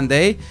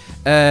Sunday,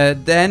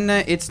 then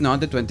it's not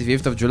the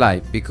 25th of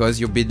July because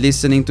you'll be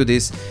listening to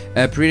this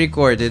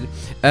pre-recorded.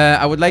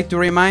 I would like to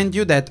remind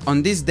you that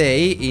on this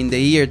day, in the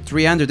year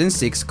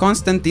 306,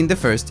 Constantine I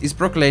is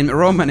proclaimed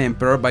Roman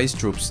Emperor by his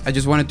troops. I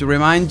just wanted to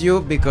remind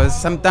you because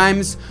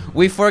sometimes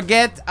we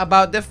forget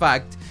about the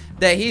fact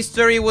that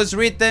history was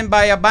written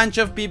by a bunch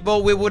of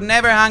people we would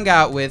never hang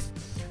out with.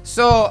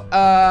 So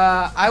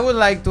I would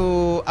like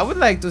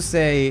to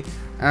say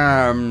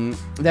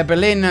that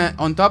Berlin,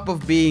 on top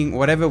of being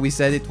whatever we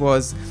said it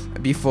was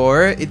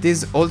before, it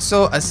is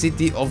also a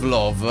city of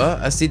love.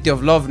 A city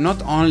of love,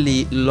 not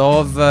only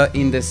love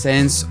in the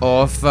sense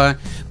of but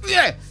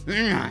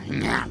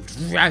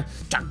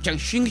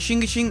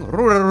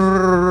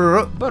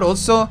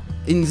also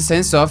in the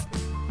sense of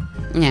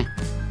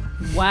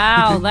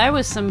Wow, that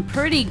was some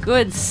pretty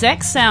good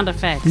sex sound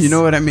effects. You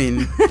know what I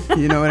mean?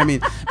 You know what I mean?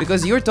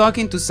 Because you're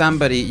talking to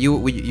somebody.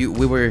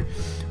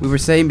 We were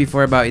saying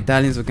before about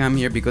Italians who come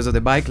here because of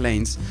the bike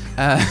lanes,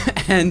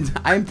 and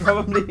I'm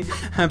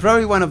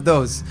probably one of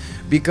those,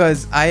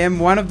 because I am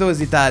one of those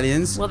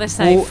Italians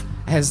who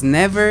has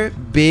never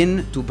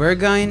been to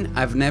Berghain.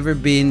 I've never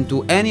been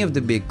to any of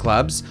the big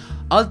clubs.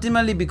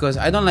 Ultimately, because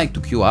I don't like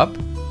to queue up,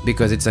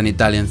 because it's an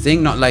Italian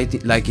thing, not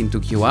liking to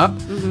queue up,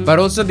 but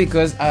also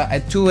because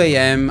at 2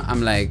 a.m.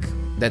 I'm like,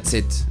 that's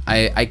it.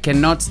 I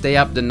cannot stay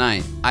up the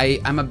night.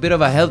 I'm a bit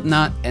of a health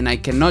nut and I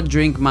cannot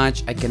drink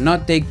much. I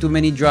cannot take too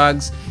many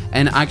drugs.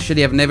 And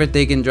actually, I've never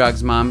taken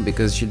drugs, Mom,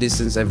 because she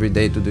listens every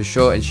day to the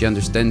show and she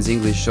understands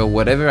English. So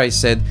whatever I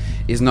said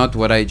is not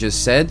what I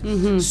just said.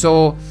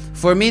 So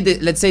for me,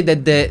 let's say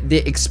that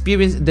the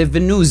experience, the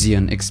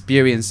Venusian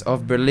experience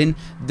of Berlin,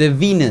 the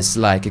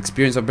Venus-like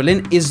experience of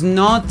Berlin is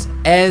not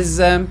as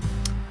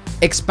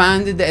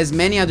expanded as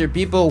many other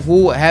people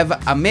who have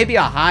maybe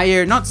a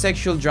higher, not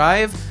sexual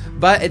drive,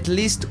 but at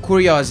least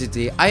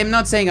curiosity. I am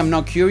not saying I'm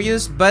not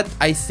curious, but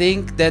I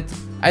think that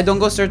I don't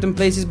go certain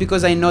places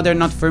because I know they're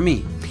not for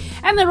me.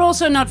 And they're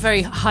also not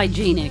very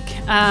hygienic.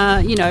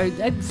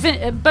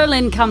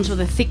 Berlin comes with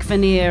a thick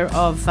veneer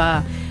of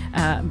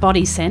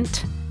body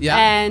scent. Yeah.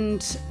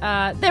 And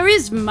there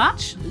is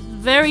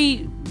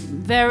very,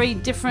 very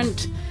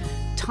different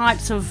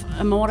types of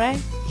amore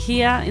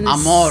here in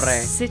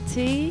the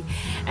city.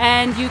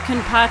 And you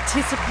can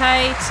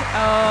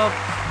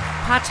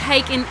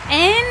partake in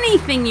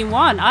anything you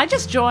want. I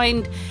just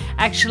joined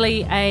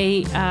actually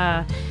a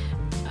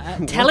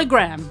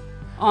Telegram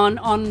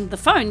on the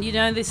phone. You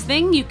know this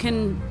thing? You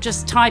can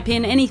just type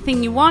in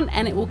anything you want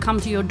and it will come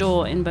to your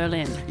door in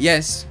Berlin.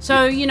 Yes.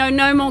 So,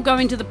 no more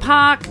going to the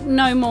park,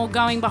 no more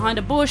going behind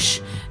a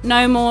bush,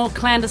 no more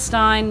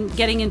clandestine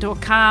getting into a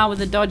car with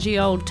a dodgy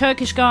old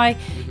Turkish guy.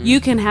 You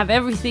can have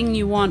everything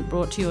you want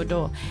brought to your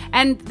door.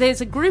 And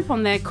there's a group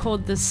on there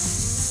called the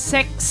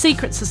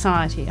Secret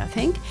Society, I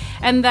think,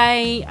 and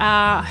they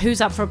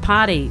who's up for a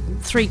party,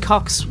 3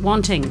 cocks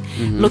wanting,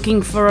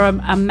 looking for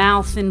a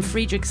mouth in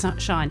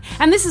Friedrichshain.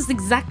 And this is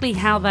exactly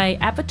how they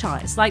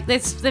advertise. Like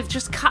they've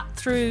just cut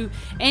through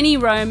any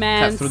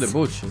romance, cut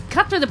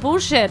through the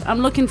bullshit. I'm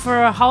looking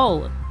for a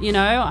hole,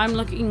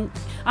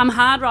 I'm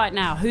hard right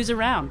now, who's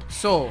around?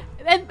 So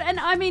and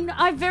I mean,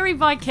 I very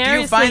vicariously.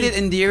 Do you find it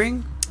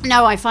endearing?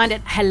 No, I find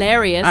it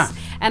hilarious.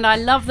 And I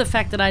love the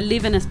fact that I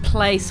live in a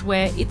place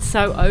where it's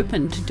so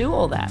open to do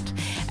all that.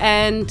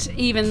 And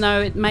even though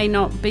it may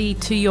not be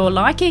to your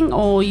liking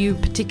or you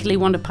particularly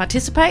want to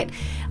participate,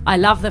 I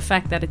love the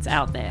fact that it's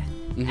out there.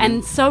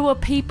 And so are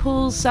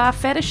people's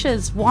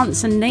fetishes,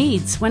 wants and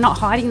needs. We're not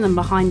hiding them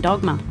behind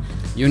dogma.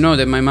 You know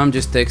that my mom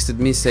just texted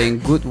me saying,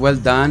 good, well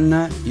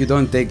done, you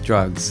don't take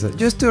drugs.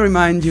 Just to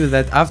remind you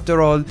that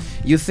after all,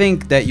 you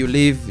think that you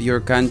leave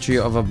your country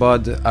of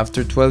abode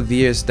after 12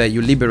 years, that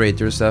you liberate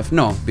yourself.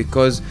 No,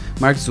 because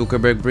Mark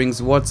Zuckerberg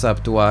brings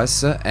WhatsApp to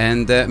us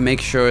and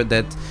makes sure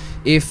that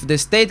if the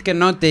state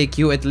cannot take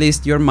you, at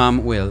least your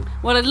mom will.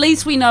 Well, at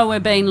least we know we're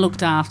being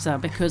looked after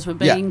because we're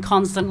being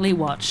constantly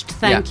watched.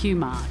 Thank you,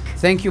 Mark.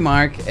 Thank you,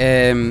 Mark.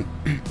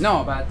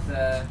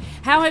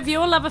 How have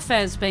your love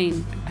affairs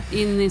been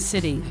in this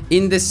city?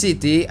 In the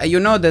city, you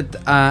know that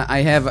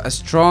I have a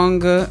strong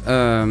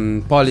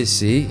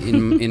policy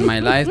in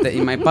my life, that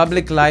in my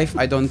public life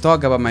I don't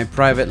talk about my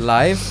private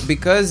life,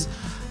 because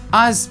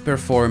us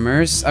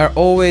performers are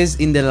always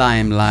in the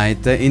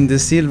limelight, in the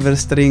silver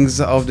strings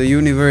of the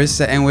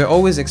universe, and we're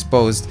always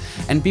exposed.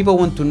 And people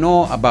want to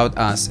know about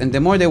us. And the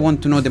more they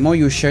want to know, the more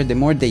you share, the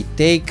more they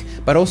take.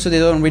 But also they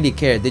don't really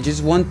care. They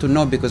just want to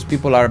know because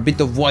people are a bit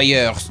of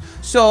voyeurs.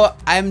 So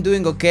I'm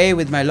doing okay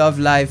with my love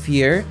life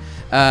here,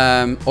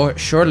 or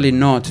surely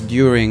not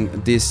during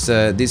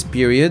this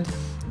period.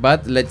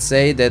 But let's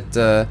say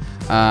that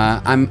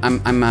I'm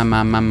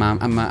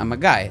a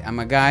guy. I'm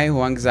a guy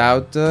who hangs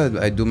out.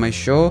 I do my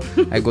show.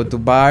 I go to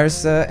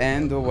bars,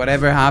 and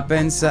whatever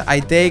happens,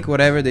 I take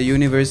whatever the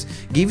universe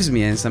gives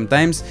me. And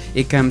sometimes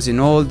it comes in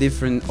all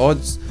different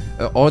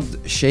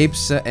odd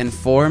shapes and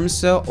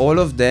forms. All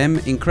of them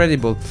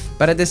incredible.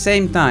 But at the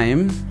same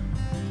time,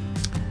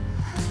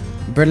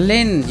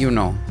 Berlin, you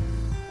know,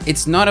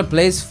 it's not a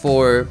place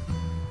for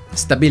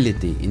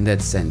stability in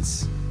that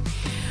sense.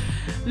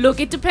 Look,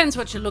 it depends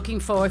what you're looking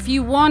for. If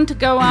you want to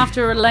go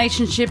after a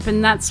relationship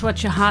and that's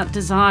what your heart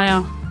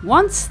desire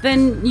wants,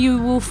 then you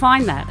will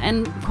find that.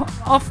 And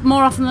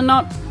more often than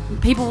not,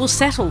 people will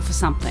settle for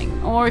something.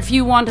 Or if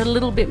you want a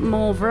little bit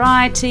more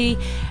variety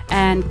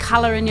and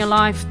colour in your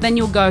life, then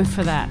you'll go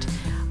for that.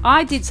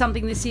 I did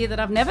something this year that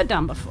I've never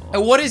done before.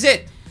 What is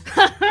it?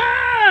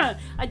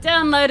 I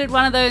downloaded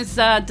one of those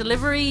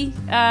delivery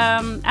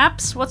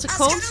apps. What's it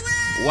called?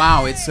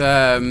 Wow, it's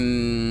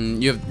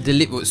you have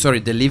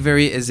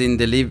delivery as in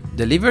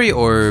delivery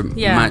or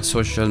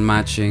social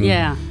matching.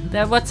 Yeah,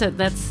 what's it?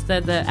 That's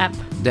the app.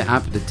 The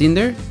app, the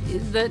Tinder.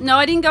 No,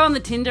 I didn't go on the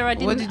Tinder. I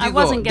didn't. What did you I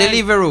wasn't go?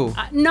 Deliveroo.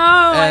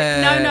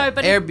 No,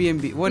 but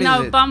Airbnb. What is it?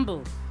 No,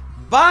 Bumble.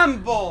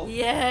 Bumble.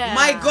 Yeah.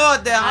 My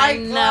God, the high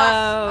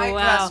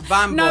class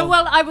Bumble. No,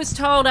 well, I was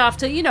told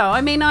after.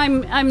 I mean,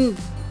 I'm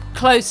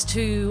close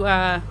to.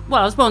 I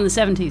was born in the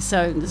 70s,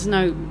 so there's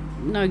no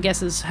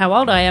guesses how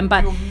old I am,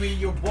 but... You mean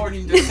you're born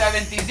in the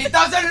 70s? It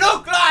doesn't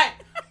look like!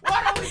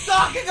 What are we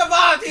talking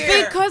about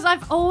here? Because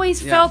I've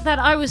always felt that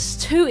I was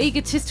too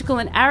egotistical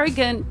and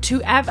arrogant to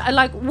have...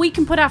 Like, we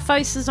can put our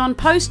faces on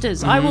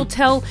posters. I will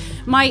tell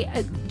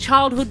my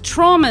childhood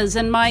traumas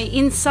and my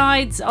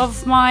insides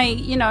of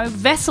my,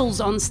 vessels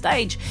on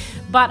stage.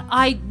 But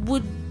I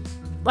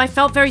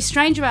felt very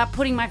strange about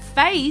putting my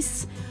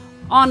face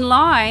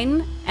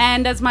online,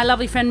 and as my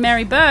lovely friend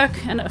Mary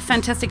Burke, a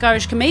fantastic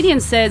Irish comedian,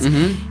 says,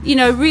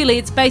 really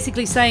it's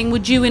basically saying,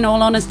 would you in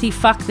all honesty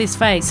fuck this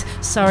face?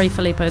 Sorry,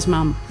 Filippo's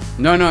mum.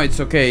 No, it's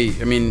okay.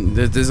 I mean,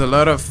 there's a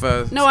lot of...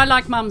 no, I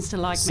like mums to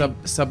like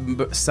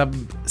me.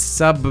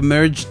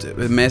 Submerged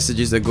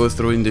messages that go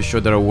through in the show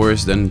that are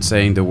worse than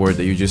saying the word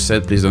that you just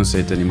said. Please don't say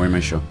it anymore in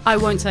my show. I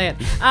won't say it.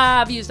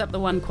 I've used up the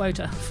one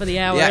quota for the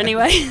hour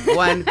anyway.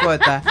 One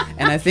quota.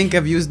 And I think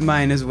I've used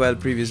mine as well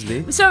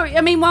previously. So, I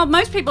mean, while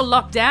most people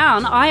locked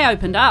down, I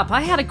opened up.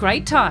 I had a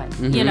great time,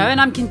 and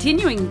I'm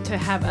continuing to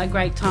have a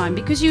great time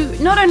because you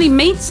not only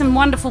meet some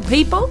wonderful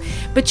people,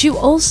 but you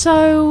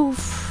also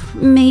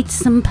meet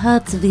some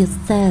parts of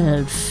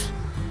yourself.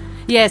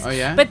 Yes,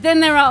 but then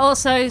there are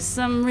also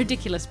some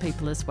ridiculous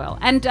people as well.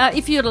 And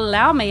if you'd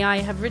allow me, I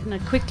have written a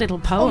quick little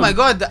poem. Oh my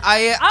God,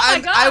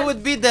 I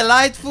would be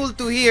delightful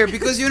to hear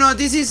because,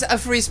 this is a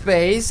free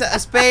space, a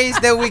space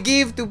that we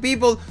give to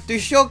people to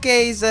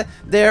showcase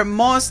their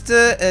most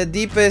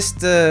deepest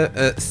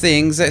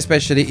things,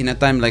 especially in a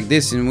time like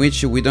this in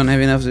which we don't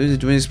have enough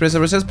to express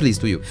ourselves. Please,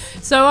 to you.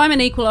 So I'm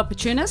an equal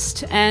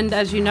opportunist, and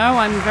as you know,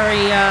 I'm a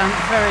very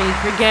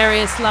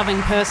gregarious,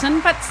 loving person,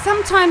 but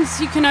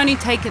sometimes you can only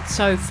take it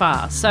so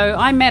far. So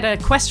I met a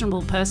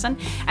questionable person,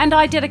 and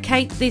I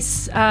dedicate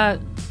this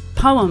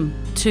poem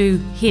to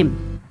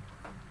him.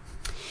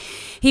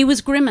 He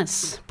was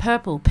grimace,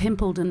 purple,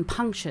 pimpled and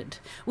punctured,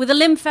 with a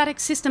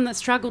lymphatic system that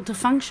struggled to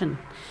function.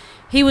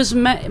 He was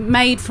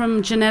made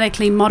from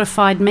genetically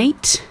modified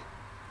meat,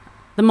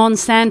 the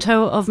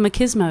Monsanto of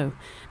machismo,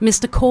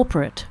 Mr.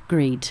 Corporate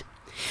greed.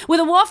 With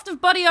a waft of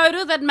body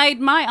odour that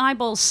made my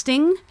eyeballs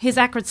sting, his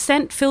acrid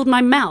scent filled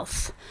my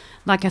mouth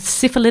like a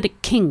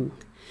syphilitic king.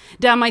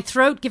 Down my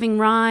throat, giving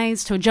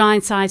rise to a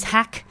giant-sized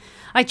hack,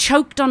 I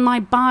choked on my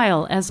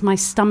bile as my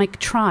stomach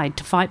tried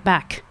to fight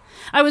back.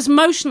 I was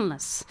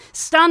motionless,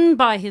 stunned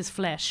by his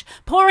flesh,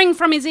 pouring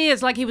from his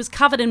ears like he was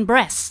covered in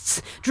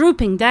breasts,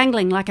 drooping,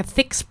 dangling like a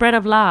thick spread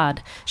of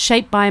lard,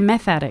 shaped by a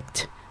meth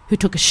addict who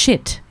took a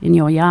shit in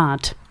your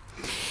yard.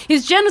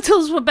 His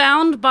genitals were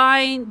bound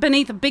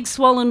beneath a big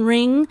swollen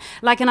ring,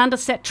 like an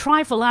underset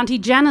trifle Auntie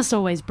Janice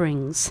always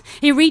brings.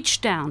 He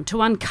reached down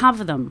to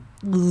uncover them.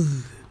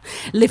 Ugh.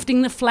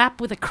 Lifting the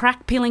flap with a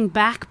crack-peeling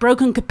back,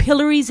 broken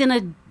capillaries in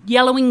a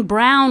yellowing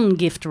brown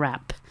gift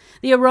wrap.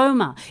 The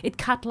aroma, it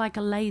cut like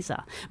a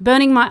laser,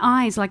 burning my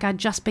eyes like I'd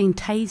just been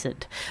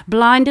tasered.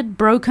 Blinded,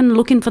 broken,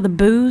 looking for the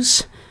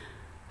booze.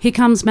 Here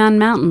comes Man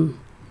Mountain.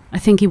 I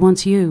think he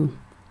wants you.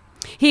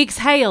 He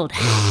exhaled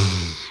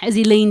as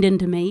he leaned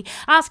into me,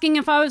 asking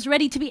if I was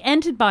ready to be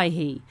entered by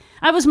he.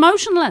 I was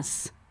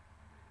motionless,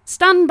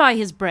 stunned by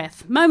his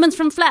breath, moments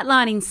from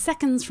flatlining,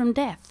 seconds from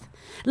death.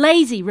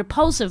 Lazy,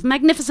 repulsive,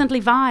 magnificently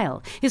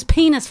vile, his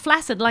penis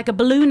flaccid like a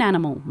balloon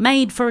animal,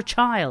 made for a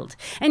child.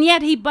 And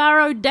yet he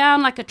burrowed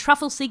down like a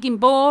truffle-seeking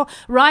boar,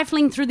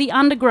 rifling through the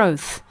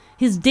undergrowth.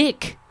 His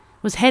dick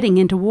was heading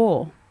into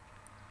war.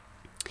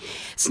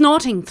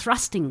 Snorting,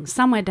 thrusting,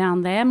 somewhere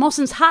down there.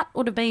 Mawson's hut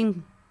would have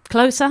been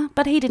closer,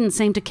 but he didn't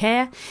seem to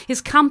care.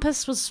 His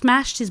compass was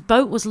smashed, his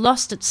boat was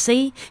lost at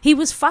sea. He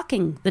was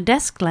fucking the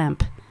desk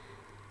lamp.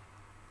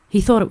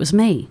 He thought it was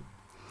me.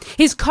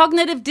 His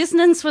cognitive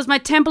dissonance was my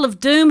temple of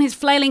doom, his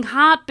flailing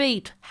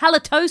heartbeat,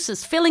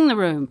 halitosis filling the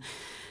room.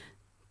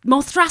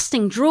 More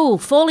thrusting, drool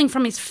falling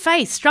from his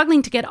face,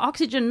 struggling to get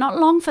oxygen, not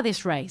long for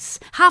this race.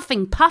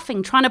 Huffing,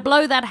 puffing, trying to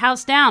blow that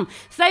house down.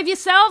 Save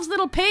yourselves,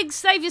 little pigs,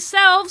 save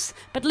yourselves,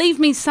 but leave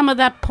me some of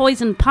that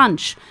poison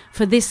punch,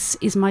 for this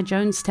is my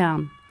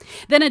Jonestown.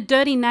 Then a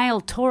dirty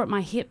nail tore at my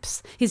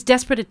hips. His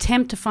desperate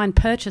attempt to find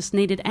purchase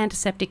needed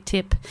antiseptic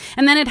tip.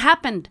 And then it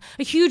happened.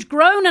 A huge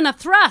groan and a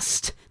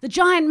thrust. The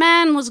giant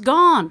man was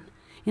gone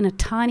in a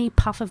tiny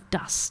puff of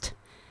dust.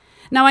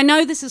 Now I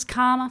know this is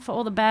karma for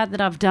all the bad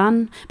that I've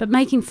done, but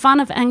making fun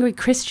of angry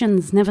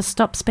Christians never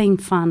stops being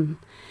fun.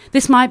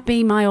 This might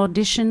be my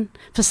audition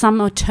for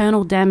some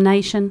eternal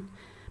damnation,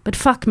 but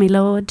fuck me,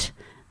 Lord,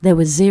 there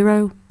was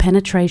zero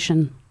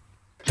penetration.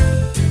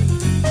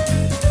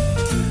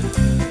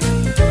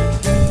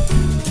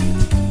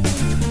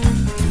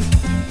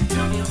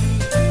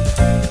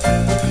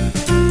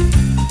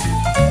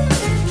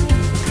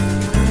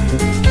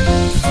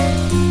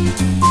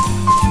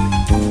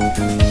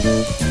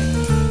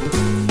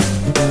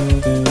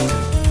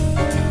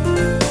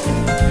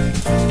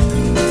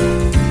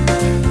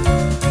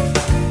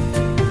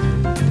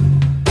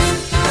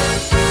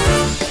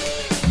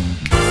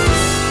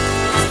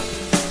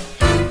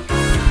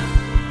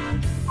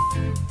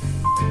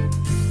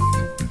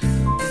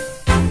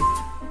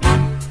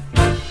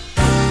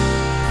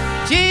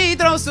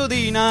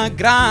 Sodina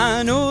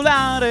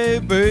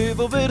granulare,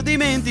 bevo per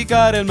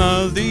dimenticare il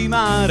mal di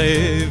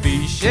mare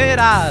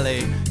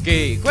viscerale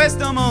che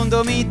questo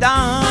mondo mi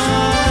dà.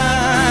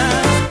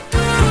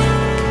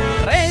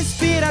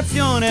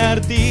 Respirazione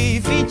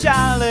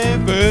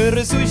artificiale per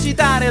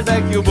resuscitare il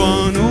vecchio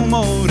buon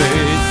umore.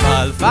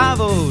 Fa il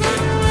favore,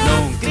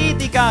 non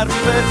criticarmi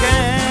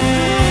perché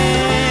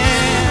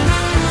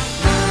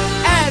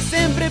è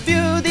sempre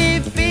più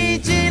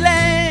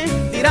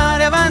difficile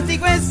tirare avanti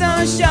questo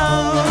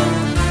show.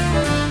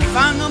 Mi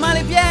fanno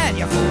male i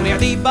piedi a furia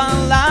di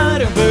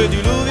ballare, un po' di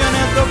diluvio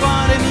nel tuo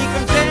cuore mi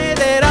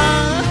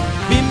concederà.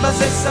 Bimba,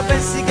 se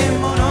sapessi che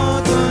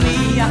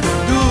monotonia,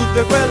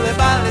 tutte quelle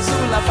balle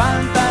sulla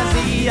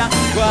fantasia.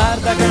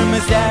 Guarda che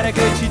mestiere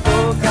che ci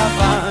tocca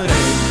fare.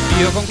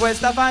 Io con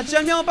questa faccia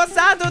il mio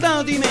passato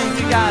da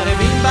dimenticare.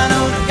 Bimba,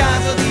 non è un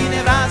caso di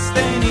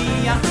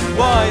nevrastenia,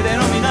 vuoi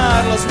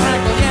denominarlo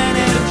spreco di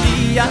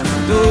energia.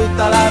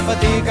 Tutta la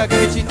fatica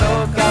che ci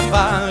tocca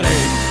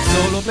fare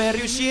solo per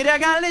riuscire a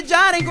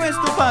galleggiare in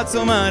questo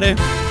pazzo mare.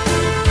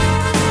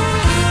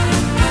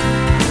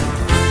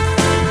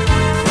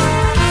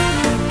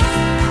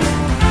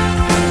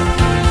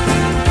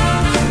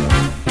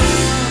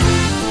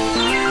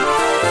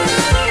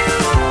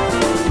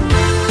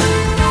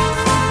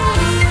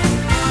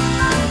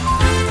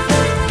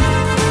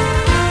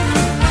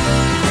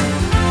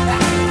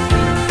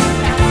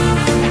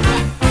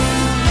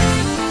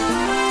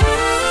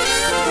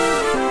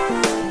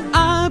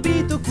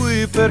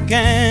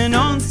 Perché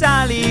non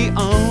sali?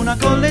 Ho una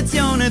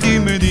collezione di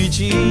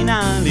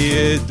medicinali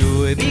e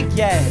 2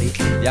 bicchieri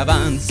di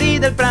avanzi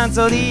del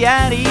pranzo di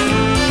ieri.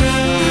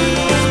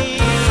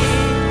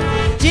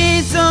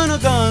 Ci sono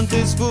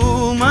tante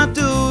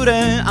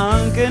sfumature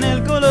anche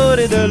nel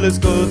colore delle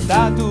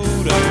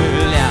scottature,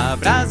 le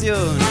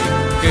abrasioni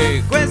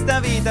che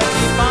questa vita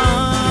ci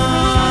fa.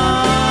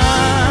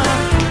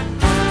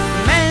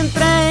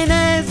 Mentre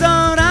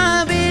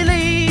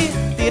inesorabili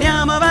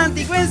tiriamo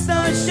avanti questo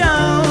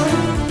show,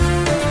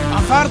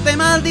 forte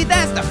mal di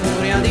testa,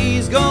 furia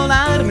di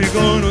sgolarmi,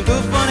 con un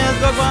tuffo nel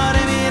tuo cuore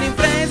mi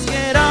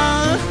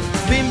rinfrescherò.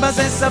 Bimba,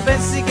 se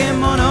sapessi che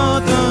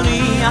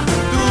monotonia,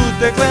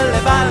 tutte quelle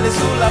balle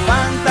sulla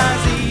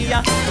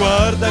fantasia.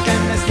 Guarda che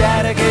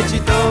mestiere che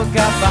ci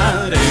tocca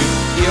fare.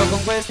 Io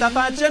con questa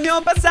faccia il mio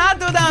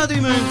passato da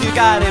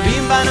dimenticare.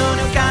 Bimba, non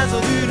è un caso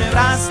di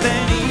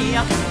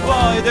nevrastenia,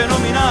 vuoi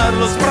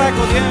denominarlo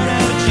spreco di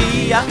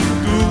energia.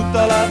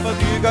 Tutta la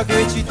fatica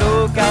che ci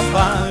tocca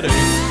fare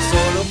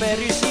solo per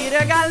riuscire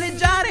a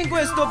galleggiare in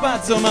questo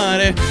pazzo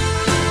mare.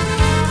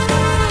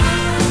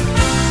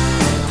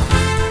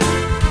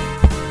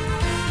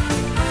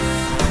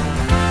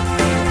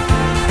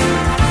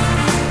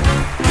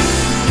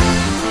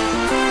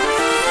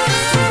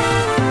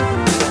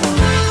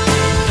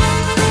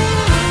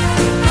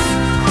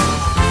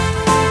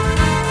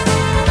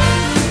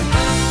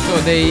 So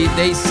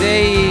they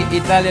say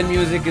Italian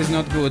music is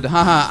not good.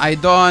 Haha, I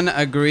don't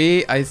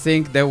agree. I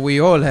think that we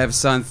all have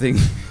something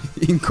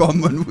in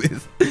common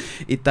with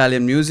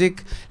Italian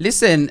music.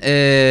 Listen,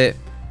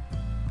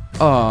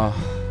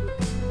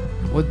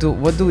 what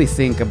do we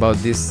think about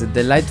this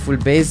delightful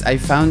bass? I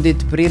found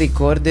it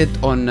pre-recorded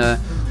on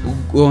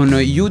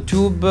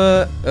YouTube.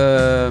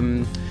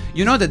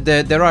 You know that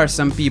there are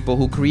some people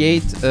who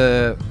create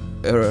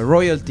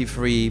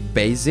royalty-free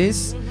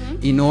basis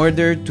in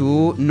order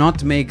to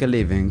not make a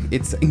living.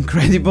 It's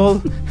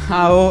incredible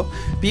how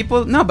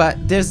people... No, but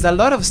there's a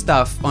lot of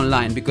stuff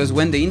online, because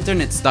when the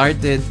internet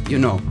started, you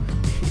know,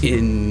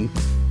 in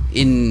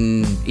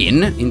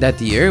that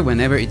year,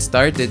 whenever it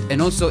started,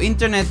 and also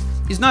internet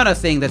is not a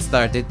thing that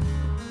started.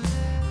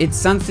 It's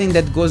something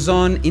that goes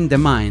on in the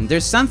mind.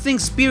 There's something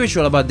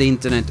spiritual about the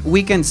internet.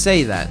 We can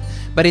say that.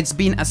 But it's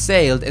been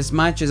assailed as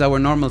much as our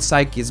normal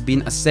psyche has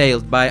been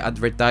assailed by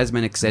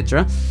advertisement,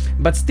 etc.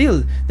 But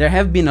still, there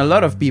have been a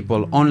lot of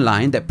people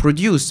online that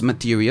produce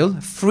material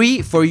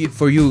free for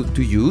you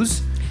to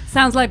use.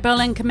 Sounds like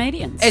Berlin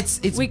comedians. It's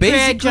we basically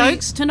create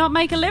jokes to not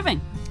make a living.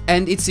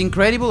 And it's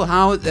incredible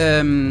how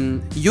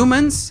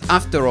humans,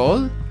 after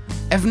all,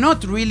 have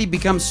not really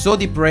become so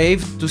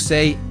depraved to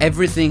say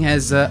everything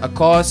has a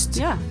cost.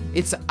 Yeah.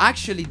 It's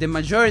actually the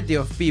majority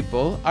of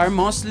people are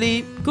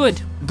mostly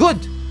good.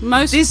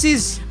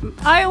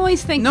 I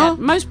always think that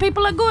most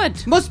people are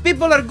good. Most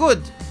people are good.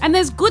 And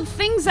there's good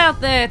things out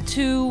there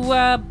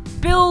to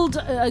build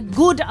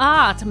good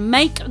art,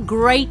 make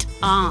great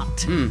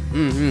art.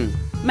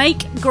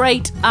 Make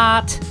great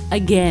art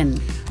again.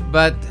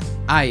 But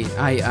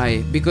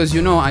because,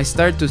 you know, I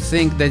start to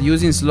think that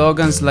using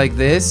slogans like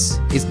this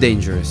is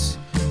dangerous.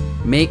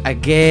 Make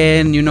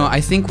again, you know,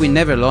 I think we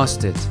never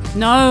lost it.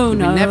 No. We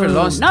never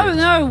lost it.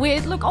 No.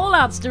 Look, all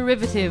art's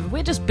derivative.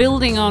 We're just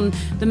building on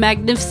the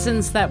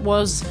magnificence that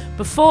was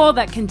before,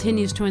 that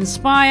continues to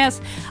inspire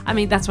us. I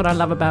mean, that's what I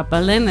love about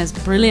Berlin. There's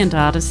brilliant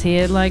artists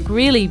here, like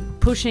really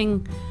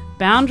pushing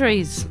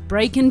boundaries,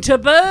 breaking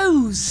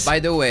taboos. By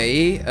the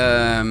way,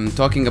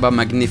 talking about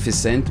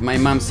magnificent, my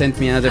mom sent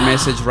me another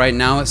message right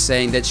now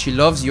saying that she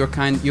loves your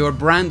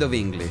brand of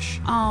English.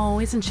 Oh,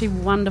 isn't she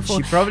wonderful?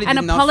 She probably and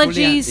did not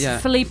apologies, fully, yeah.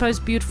 Filippo's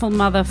beautiful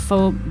mother,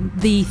 for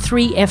the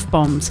 3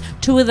 F-bombs.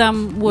 2 of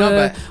them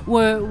were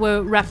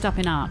wrapped up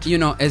in art. You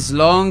know, as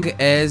long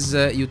as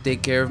you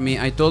take care of me,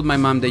 I told my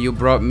mom that you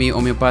brought me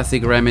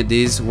homeopathic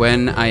remedies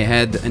when I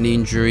had an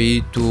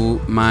injury to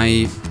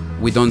my...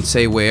 We don't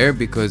say where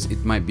because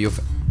it might be of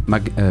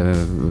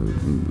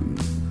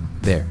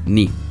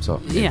knee.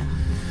 So yeah,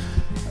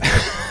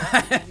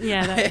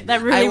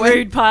 that really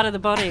rude part of the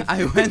body.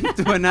 I went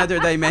to another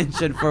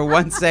dimension for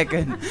 1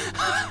 second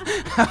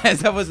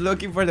as I was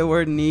looking for the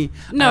word knee.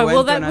 No,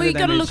 well, we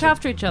got to look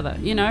after each other.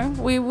 You know,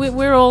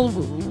 we're all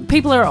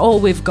people are all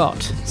we've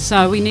got,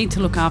 so we need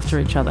to look after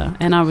each other.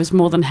 And I was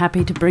more than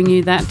happy to bring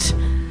you that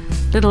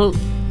little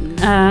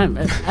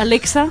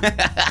elixir.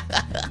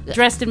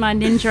 Dressed in my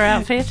ninja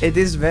outfit. It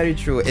is very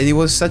true, and it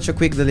was such a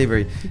quick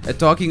delivery.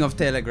 Talking of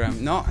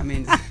Telegram, no, I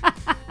mean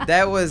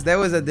that was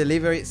a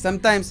delivery.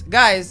 Sometimes,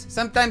 guys,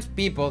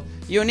 people,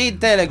 you need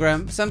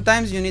Telegram.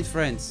 Sometimes you need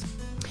friends.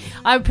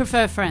 I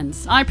prefer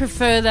friends. I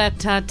prefer that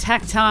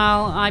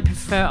tactile. I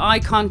prefer eye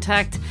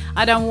contact.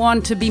 I don't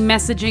want to be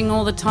messaging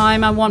all the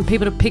time. I want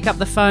people to pick up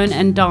the phone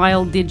and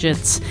dial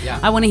digits. Yeah.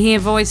 I want to hear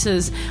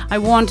voices. I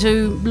want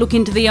to look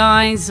into the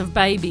eyes of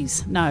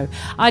babies. No,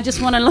 I just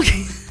want to look...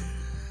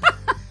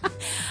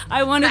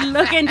 I want to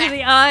look into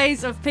the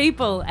eyes of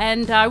people,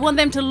 and I want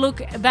them to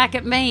look back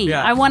at me.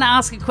 Yeah. I want to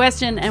ask a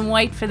question and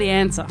wait for the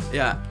answer.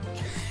 Yeah.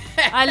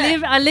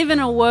 I live in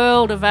a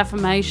world of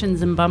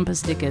affirmations and bumper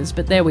stickers,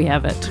 but there we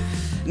have it.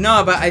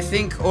 No, but I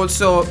think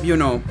also, you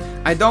know,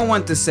 I don't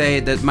want to say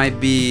that might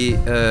be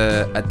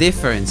a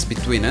difference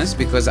between us,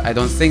 because I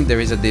don't think there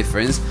is a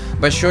difference,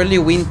 but surely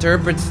we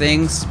interpret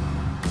things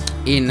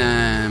in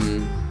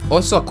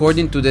also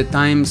according to the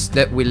times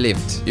that we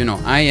lived. You know,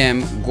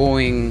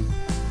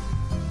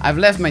 I've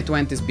left my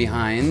 20s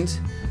behind,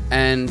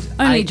 and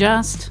only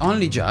just,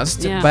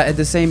 yeah. But at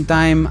the same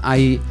time,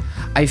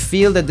 I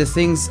feel that the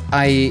things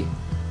I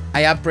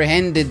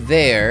apprehended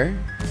there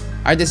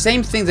are the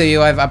same things that you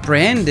have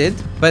apprehended,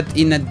 but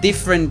in a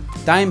different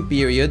time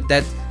period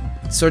that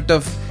sort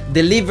of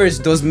delivers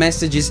those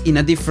messages in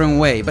a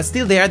different way. But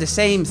still, they are the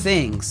same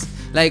things.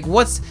 Like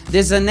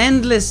there's an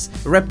endless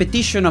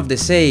repetition of the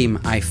same,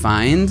 I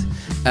find.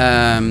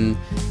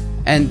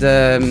 And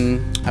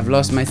I've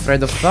lost my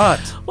thread of thought.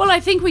 Well, I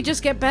think we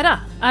just get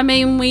better. I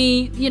mean,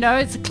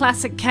 it's a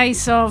classic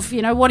case of,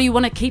 what do you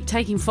want to keep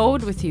taking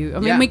forward with you? I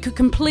mean, we could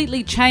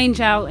completely change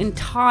our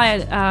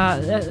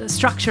entire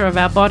structure of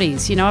our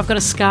bodies. I've got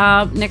a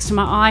scar next to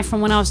my eye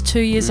from when I was 2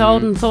 years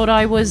old and thought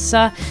I was,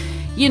 an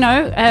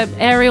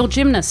aerial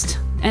gymnast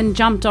and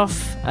jumped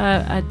off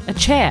a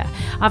chair.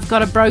 I've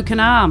got a broken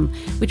arm,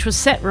 which was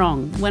set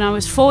wrong when I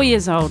was 4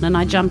 years old, and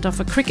I jumped off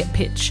a cricket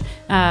pitch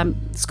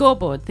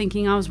scoreboard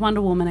thinking I was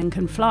Wonder Woman and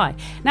can fly.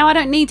 Now, I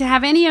don't need to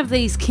have any of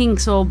these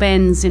kinks or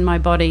bends in my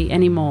body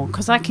anymore,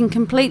 because I can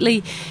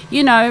completely,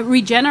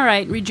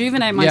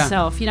 rejuvenate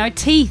myself.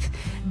 Teeth,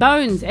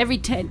 bones, every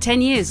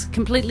 10 years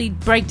completely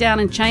break down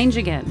and change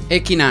again.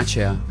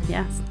 Echinacea.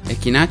 Yes.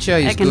 Echinacea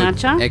is good.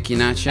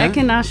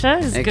 Echinacea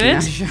is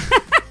good.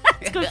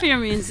 It's good for your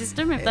immune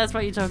system, if that's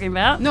what you're talking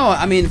about. No,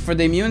 I mean for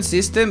the immune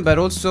system, but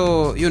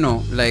also,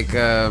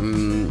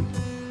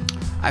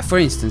 For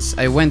instance,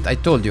 I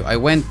told you, I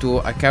went to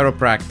a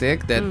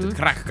chiropractic that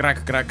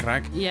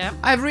crack. Yeah.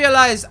 I've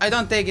realized I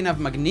don't take enough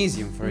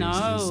magnesium, for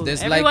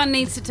instance. Everyone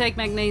needs to take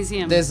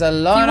magnesium. There's a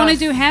lot If you want to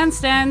do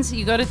handstands,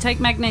 you got to take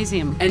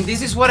magnesium. And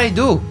this is what I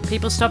do.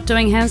 People stop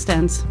doing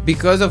handstands.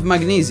 Because of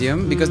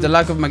magnesium, because the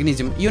lack of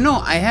magnesium. You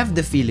know, I have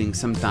the feeling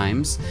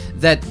sometimes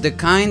that the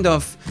kind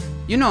of...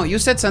 You know, you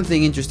said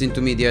something interesting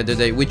to me the other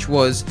day, which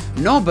was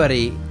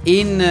nobody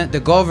in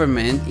the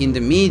government, in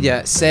the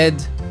media,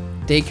 said...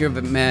 Take your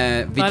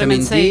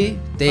vitamin D.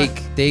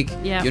 Take.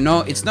 Yeah. You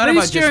know, it's not Boost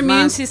about just your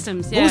immune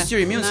systems. Yeah. Boost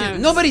your immune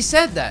system. Nobody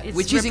said that, It's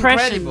which is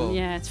repression. incredible.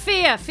 Yeah, it's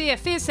fear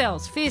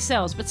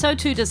cells. But so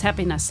too does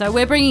happiness. So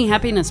we're bringing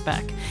happiness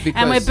back,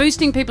 and we're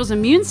boosting people's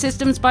immune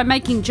systems by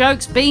making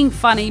jokes, being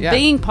funny,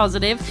 being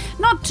positive.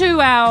 Not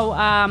to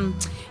our,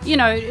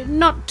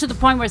 not to the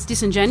point where it's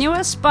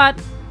disingenuous, but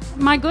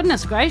my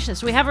goodness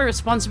gracious, we have a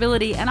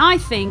responsibility, and I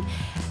think.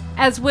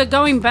 As we're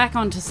going back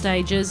onto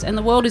stages and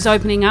the world is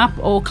opening up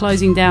or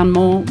closing down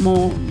more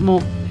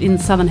in the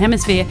Southern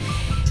Hemisphere,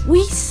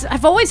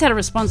 I've always had a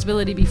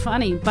responsibility to be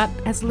funny, but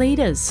as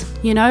leaders,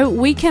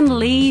 we can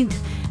lead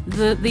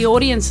the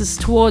audiences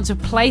towards a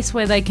place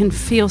where they can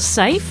feel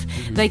safe,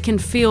 they can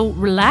feel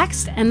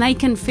relaxed, and they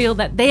can feel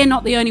that they're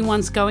not the only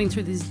ones going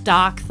through these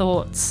dark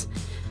thoughts.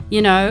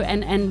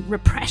 And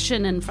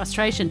repression and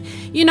frustration.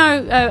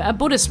 A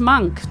Buddhist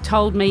monk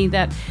told me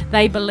that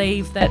they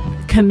believe that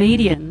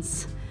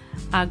comedians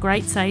are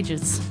great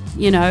sages,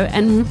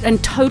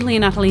 and totally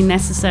and utterly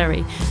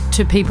necessary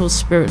to people's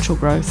spiritual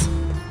growth.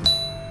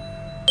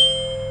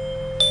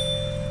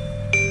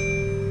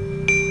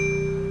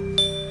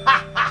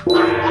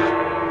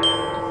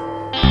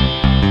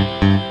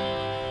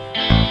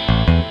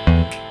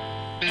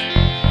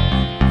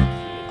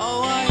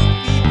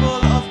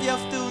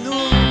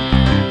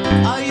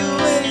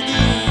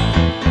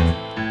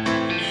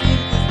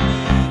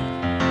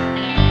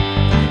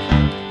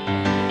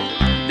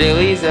 There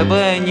is a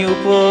brand new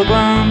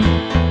program.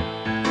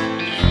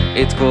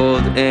 It's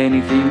called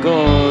Anything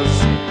Goes.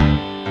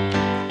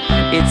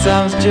 It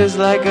sounds just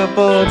like a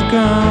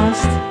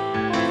podcast,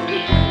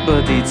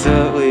 but it's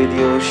a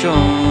radio show.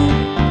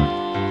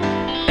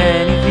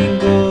 Anything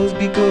goes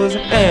because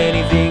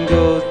anything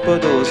goes,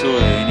 but also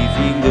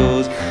anything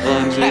goes.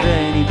 Rhymes with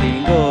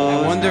anything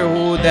goes. I wonder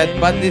who that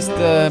Buddhist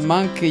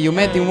monk you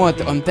met in what?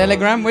 On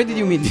Telegram? Where did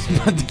you meet this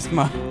Buddhist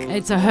monk?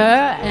 It's a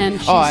her, and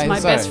she's my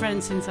best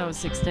friend since I was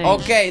 16.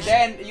 Okay,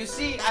 then you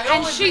see,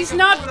 she's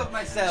not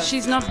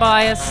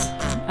biased.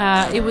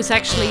 It was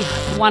actually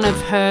one of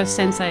her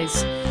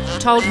senseis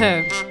told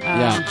her,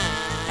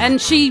 and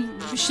she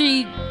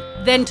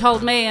then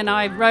told me, and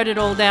I wrote it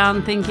all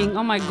down, thinking,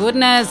 "Oh my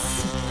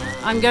goodness,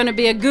 I'm going to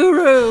be a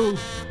guru."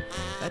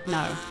 But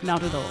no,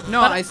 not at all.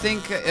 No, but I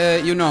think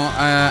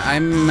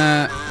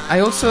I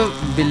also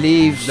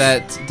believe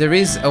that there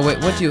is a way.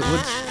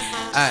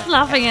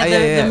 Laughing at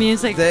the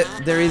music.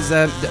 There is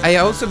I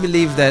also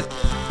believe that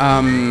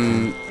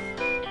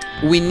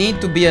we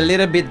need to be a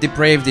little bit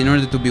depraved in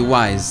order to be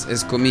wise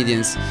as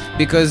comedians,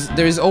 because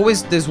there's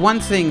one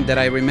thing that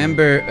I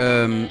remember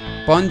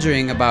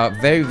pondering about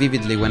very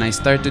vividly when I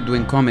started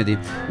doing comedy,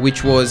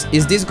 which was,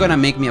 is this gonna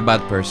make me a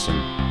bad person?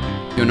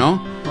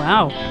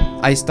 Wow.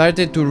 I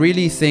started to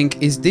really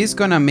think, is this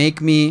gonna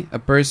make me a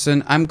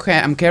person? I'm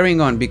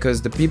carrying on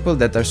because the people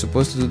that are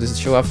supposed to do this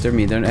show after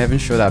me, they haven't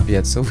showed up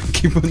yet, so we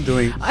keep on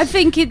doing. I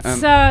think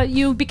it's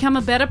you become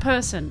a better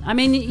person. I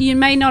mean, you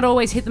may not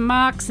always hit the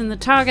marks and the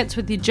targets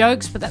with your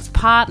jokes, but that's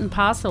part and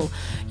parcel.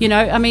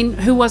 I mean,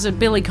 who was it?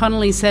 Billy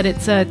Connolly said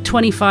it's a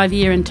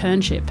 25-year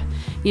internship.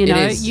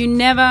 You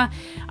never.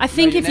 I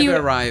think if you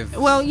arrive.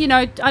 Well,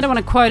 I don't want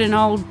to quote an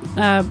old.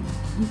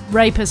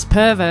 Rapist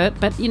pervert,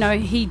 but I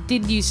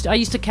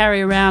used to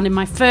carry around in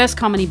my first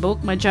comedy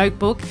book, my joke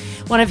book,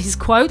 one of his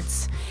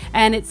quotes,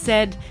 and it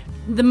said,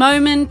 the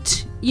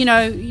moment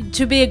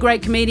to be a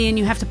great comedian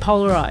you have to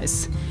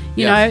polarize.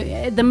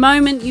 The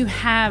moment you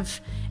have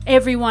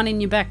everyone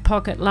in your back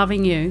pocket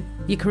loving you,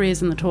 your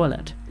career's in the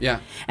toilet. Yeah.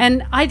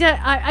 And I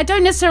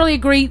don't necessarily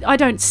agree. I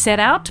don't set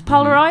out to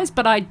polarize,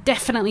 but I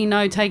definitely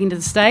know taking to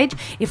the stage,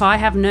 if I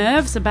have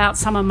nerves about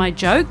some of my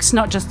jokes,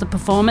 not just the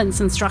performance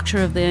and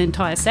structure of the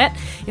entire set,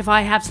 if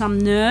I have some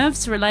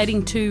nerves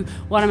relating to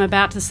what I'm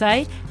about to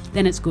say,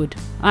 then it's good.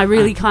 I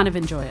really kind of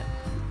enjoy it.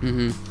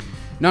 Mm-hmm.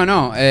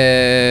 No.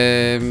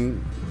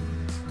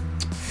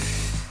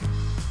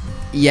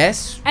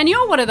 Yes. And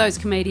you're one of those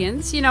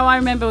comedians. I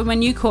remember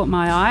when you caught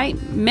my eye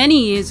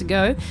many years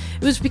ago,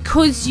 it was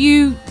because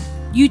you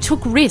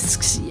took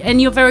risks,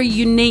 and you're very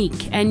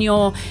unique, and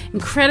you're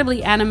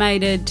incredibly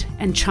animated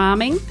and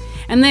charming.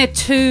 And they're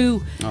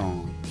two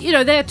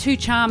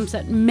charms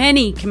that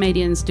many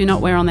comedians do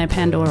not wear on their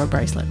Pandora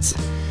bracelets.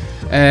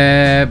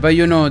 But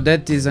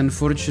that is,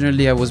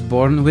 unfortunately, I was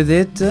born with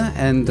it,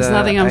 and there's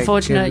nothing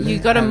unfortunate. You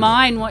got to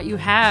mine what you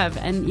have,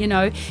 and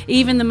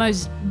even the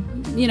most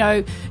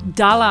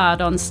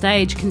dullard on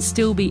stage can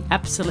still be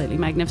absolutely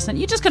magnificent.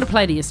 You just got to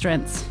play to your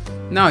strengths.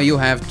 No, you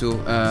have to.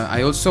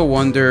 I also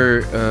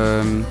wonder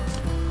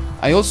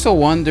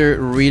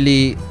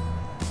really,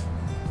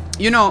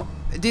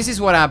 this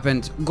is what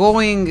happened.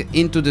 Going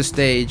into the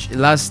stage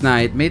last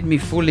night made me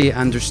fully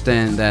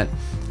understand that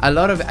I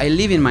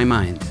live in my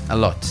mind a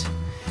lot.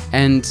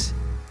 And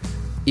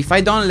if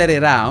I don't let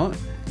it out,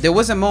 there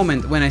was a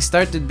moment when I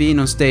started being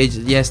on stage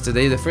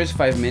yesterday, the first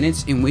 5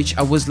 minutes, in which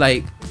I was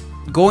like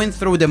going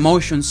through the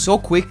motions so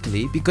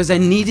quickly because I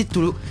needed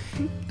to.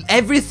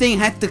 Everything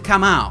had to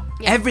come out.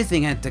 Yeah.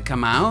 Everything had to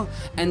come out.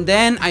 And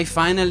then I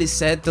finally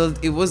settled.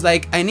 It was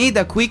like, I need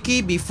a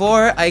quickie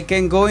before I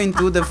can go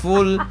into the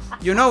full.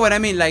 You know what I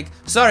mean? Like,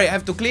 sorry, I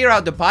have to clear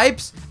out the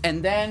pipes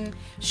and then.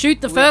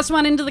 Shoot the first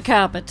one into the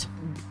carpet.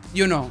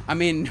 You know, I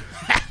mean.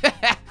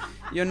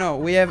 You know,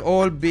 we have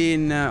all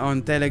been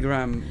on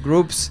Telegram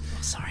groups.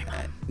 Oh, sorry,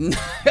 man.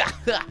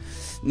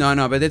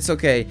 No, but it's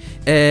okay.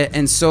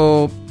 And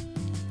so,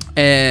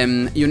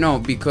 you know,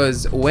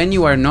 because when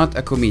you are not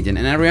a comedian,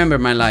 and I remember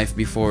my life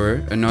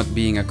before not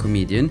being a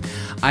comedian,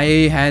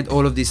 I had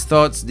all of these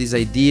thoughts, these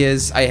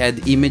ideas, I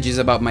had images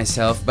about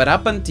myself, but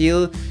up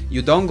until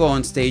you don't go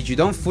on stage, you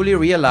don't fully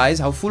realize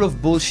how full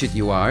of bullshit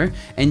you are,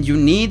 and you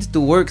need to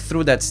work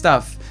through that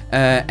stuff.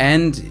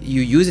 And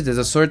you use it as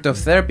a sort of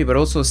therapy, but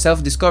also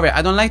self-discovery.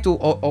 I don't like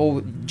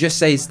to just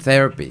say it's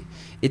therapy.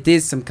 It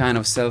is some kind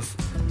of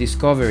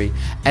self-discovery.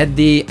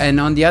 And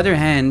on the other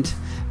hand,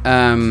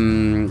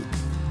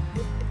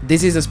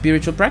 this is a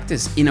spiritual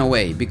practice in a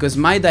way, because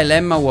my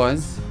dilemma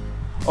was,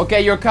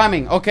 okay, you're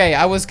coming. Okay,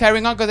 I was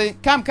carrying on because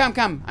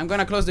come. I'm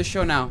gonna close the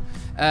show now.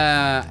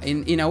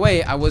 In a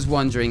way, I was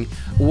wondering,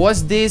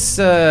 was this?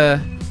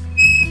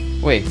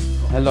 Wait,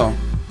 hello.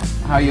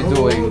 How you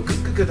doing?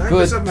 Good.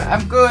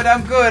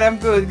 I'm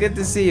good. Good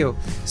to see you.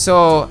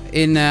 So,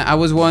 I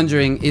was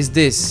wondering, is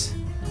this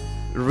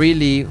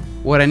really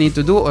what I need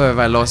to do, or have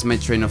I lost my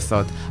train of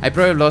thought? I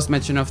probably lost my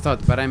train of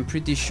thought, but I'm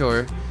pretty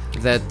sure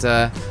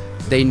that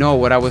they know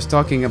what I was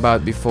talking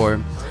about before.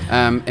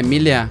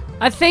 Emilia.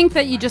 I think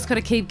that you just got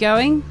to keep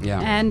going.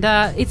 Yeah. And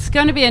it's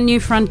going to be a new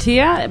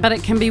frontier, but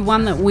it can be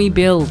one that we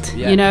build,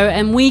 you know,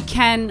 and we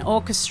can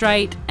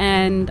orchestrate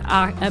and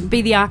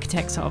be the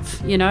architects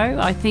of, you know.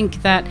 I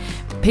think that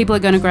people are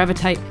going to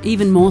gravitate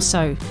even more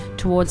so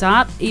towards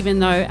art, even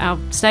though our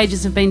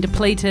stages have been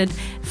depleted,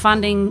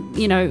 funding,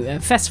 you know,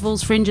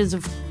 festivals, fringes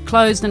have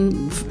closed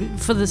and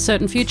for the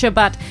certain future,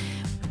 but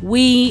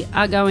we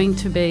are going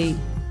to be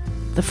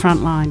the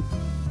front line.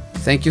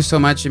 Thank you so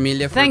much,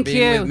 Emilia, for Thank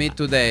being you. with me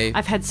today.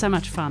 I've had so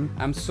much fun.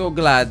 I'm so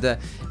glad.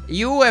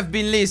 You have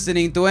been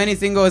listening to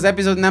Anything Goes,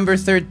 episode number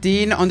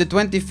 13 on the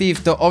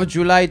 25th of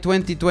July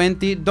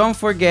 2020. Don't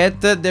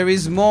forget, there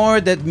is more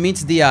that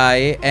meets the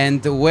eye.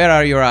 And where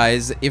are your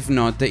eyes, if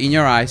not in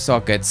your eye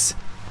sockets?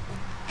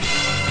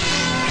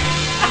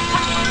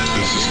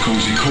 This is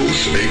Cozy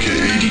Coast,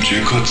 aka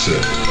DJ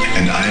Kotze,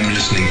 and I'm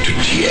listening to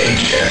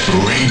THF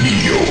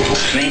Radio.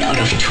 Straight out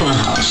of Tour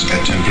House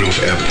at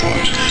Tempelhof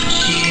Airport.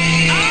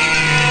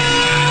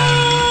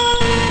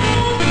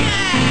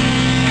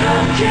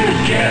 Come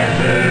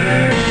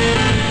together.